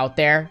well out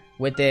there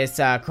with this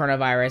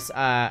coronavirus,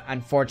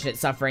 unfortunate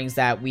sufferings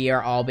that we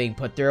are all being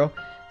put through.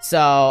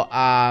 So,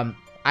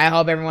 I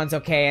hope everyone's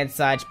okay and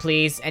such.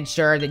 Please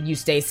ensure that you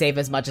stay safe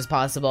as much as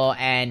possible,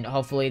 and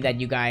hopefully that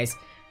you guys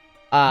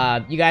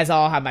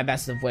all have my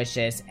best of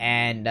wishes.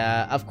 And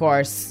of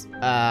course,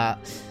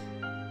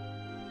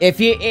 if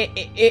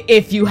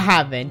you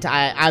haven't,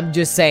 I'm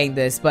just saying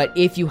this, but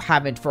if you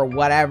haven't, for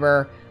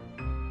whatever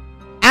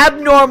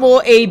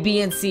abnormal A,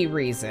 B, and C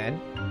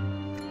reason,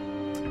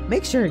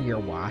 make sure you're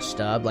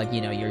washed up, like,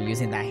 you're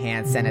using that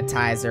hand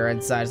sanitizer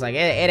and such. Like,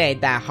 it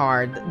ain't that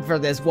hard for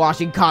this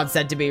washing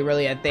concept to be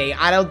really a thing.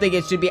 I don't think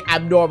it should be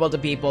abnormal to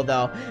people,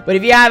 though. But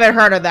if you haven't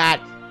heard of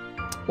that,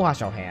 wash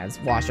your hands,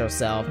 wash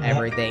yourself,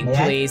 everything.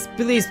 Please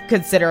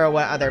consider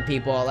what other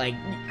people, like,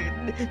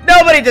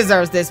 nobody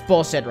deserves this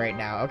bullshit right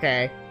now,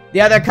 okay? The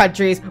other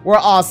countries, we're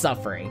all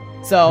suffering.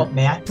 So,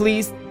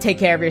 please take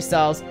care of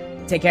yourselves,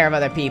 take care of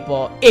other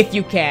people, if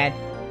you can,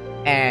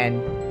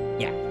 and,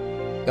 yeah.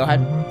 Go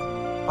ahead.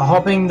 I'm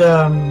hoping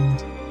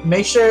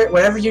make sure,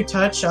 whatever you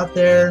touch out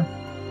there,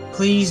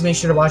 please make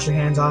sure to wash your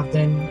hands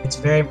often. It's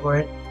very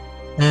important.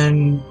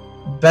 And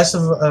best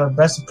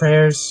of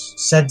prayers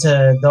said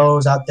to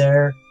those out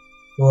there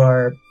who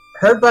are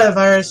hurt by the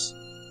virus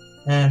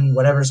and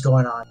whatever's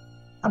going on.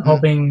 I'm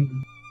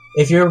hoping,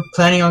 if you're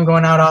planning on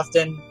going out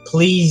often,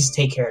 please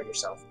take care of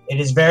yourself. It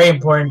is very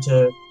important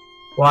to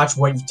watch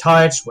what you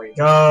touch, where you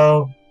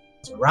go,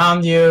 what's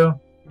around you.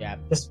 Yeah.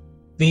 Just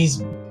be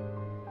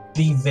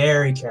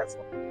very careful.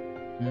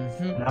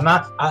 And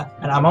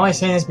I'm only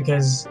saying this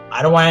because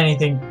I don't want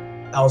anything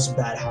else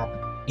bad happen.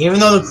 Even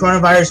though the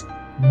coronavirus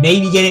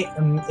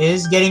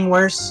is getting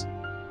worse,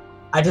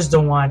 I just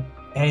don't want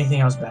anything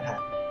else bad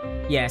happen.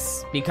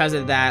 Yes, because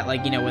of that,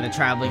 like, with the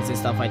travelings and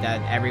stuff like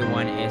that,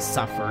 everyone is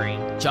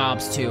suffering,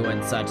 jobs too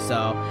and such,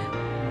 so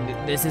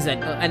this is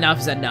enough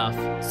is enough.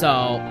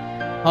 So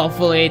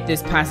hopefully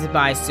this passes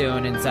by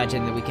soon and such,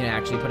 and that we can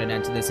actually put an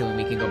end to this, and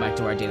we can go back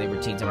to our daily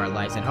routines of our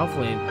lives, and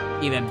hopefully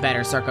even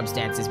better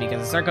circumstances, because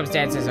the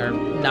circumstances are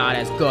not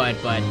as good,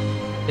 but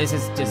this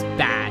is just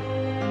bad.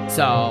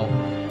 So,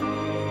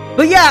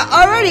 but yeah,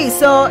 alrighty,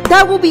 so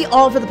that will be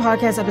all for the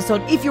podcast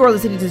episode. If you are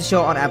listening to the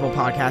show on Apple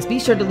Podcasts, be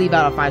sure to leave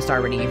out a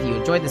 5-star rating if you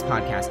enjoyed this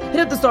podcast. Hit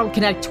up the Storm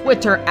Connect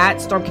Twitter at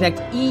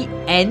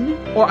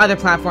StormConnectEN, or other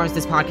platforms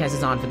this podcast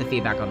is on for the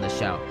feedback on this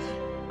show.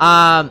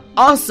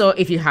 Also,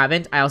 if you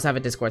haven't, I also have a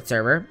Discord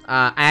server.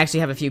 I actually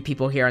have a few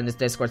people here on this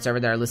Discord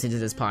server that are listening to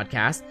this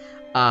podcast.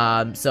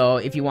 So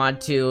if you want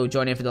to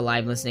join in for the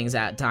live listenings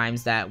at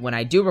times that when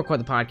I do record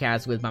the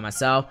podcast by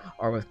myself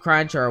or with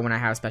Crunch, or when I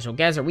have special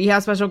guests or we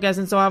have special guests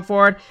and so on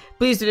forward,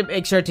 please do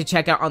make sure to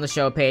check out on the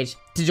show page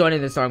to join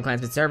in the Storm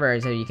Clansman server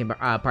so you can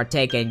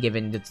partake in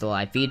giving the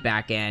live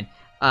feedback and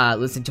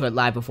listen to it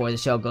live before the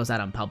show goes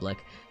out on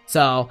public.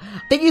 So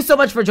thank you so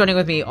much for joining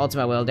with me,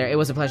 Ultimawielder. It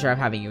was a pleasure of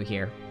having you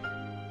here.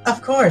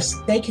 Of course.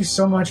 Thank you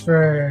so much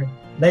for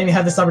letting me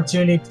have this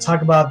opportunity to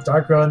talk about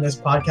Dark Road in this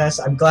podcast.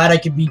 I'm glad I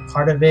could be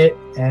part of it,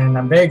 and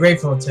I'm very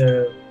grateful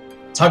to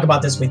talk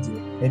about this with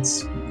you.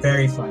 It's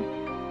very fun.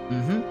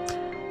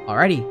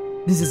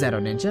 Alrighty, this is Edo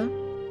Ninja,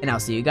 and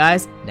I'll see you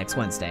guys next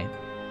Wednesday.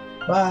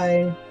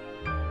 Bye.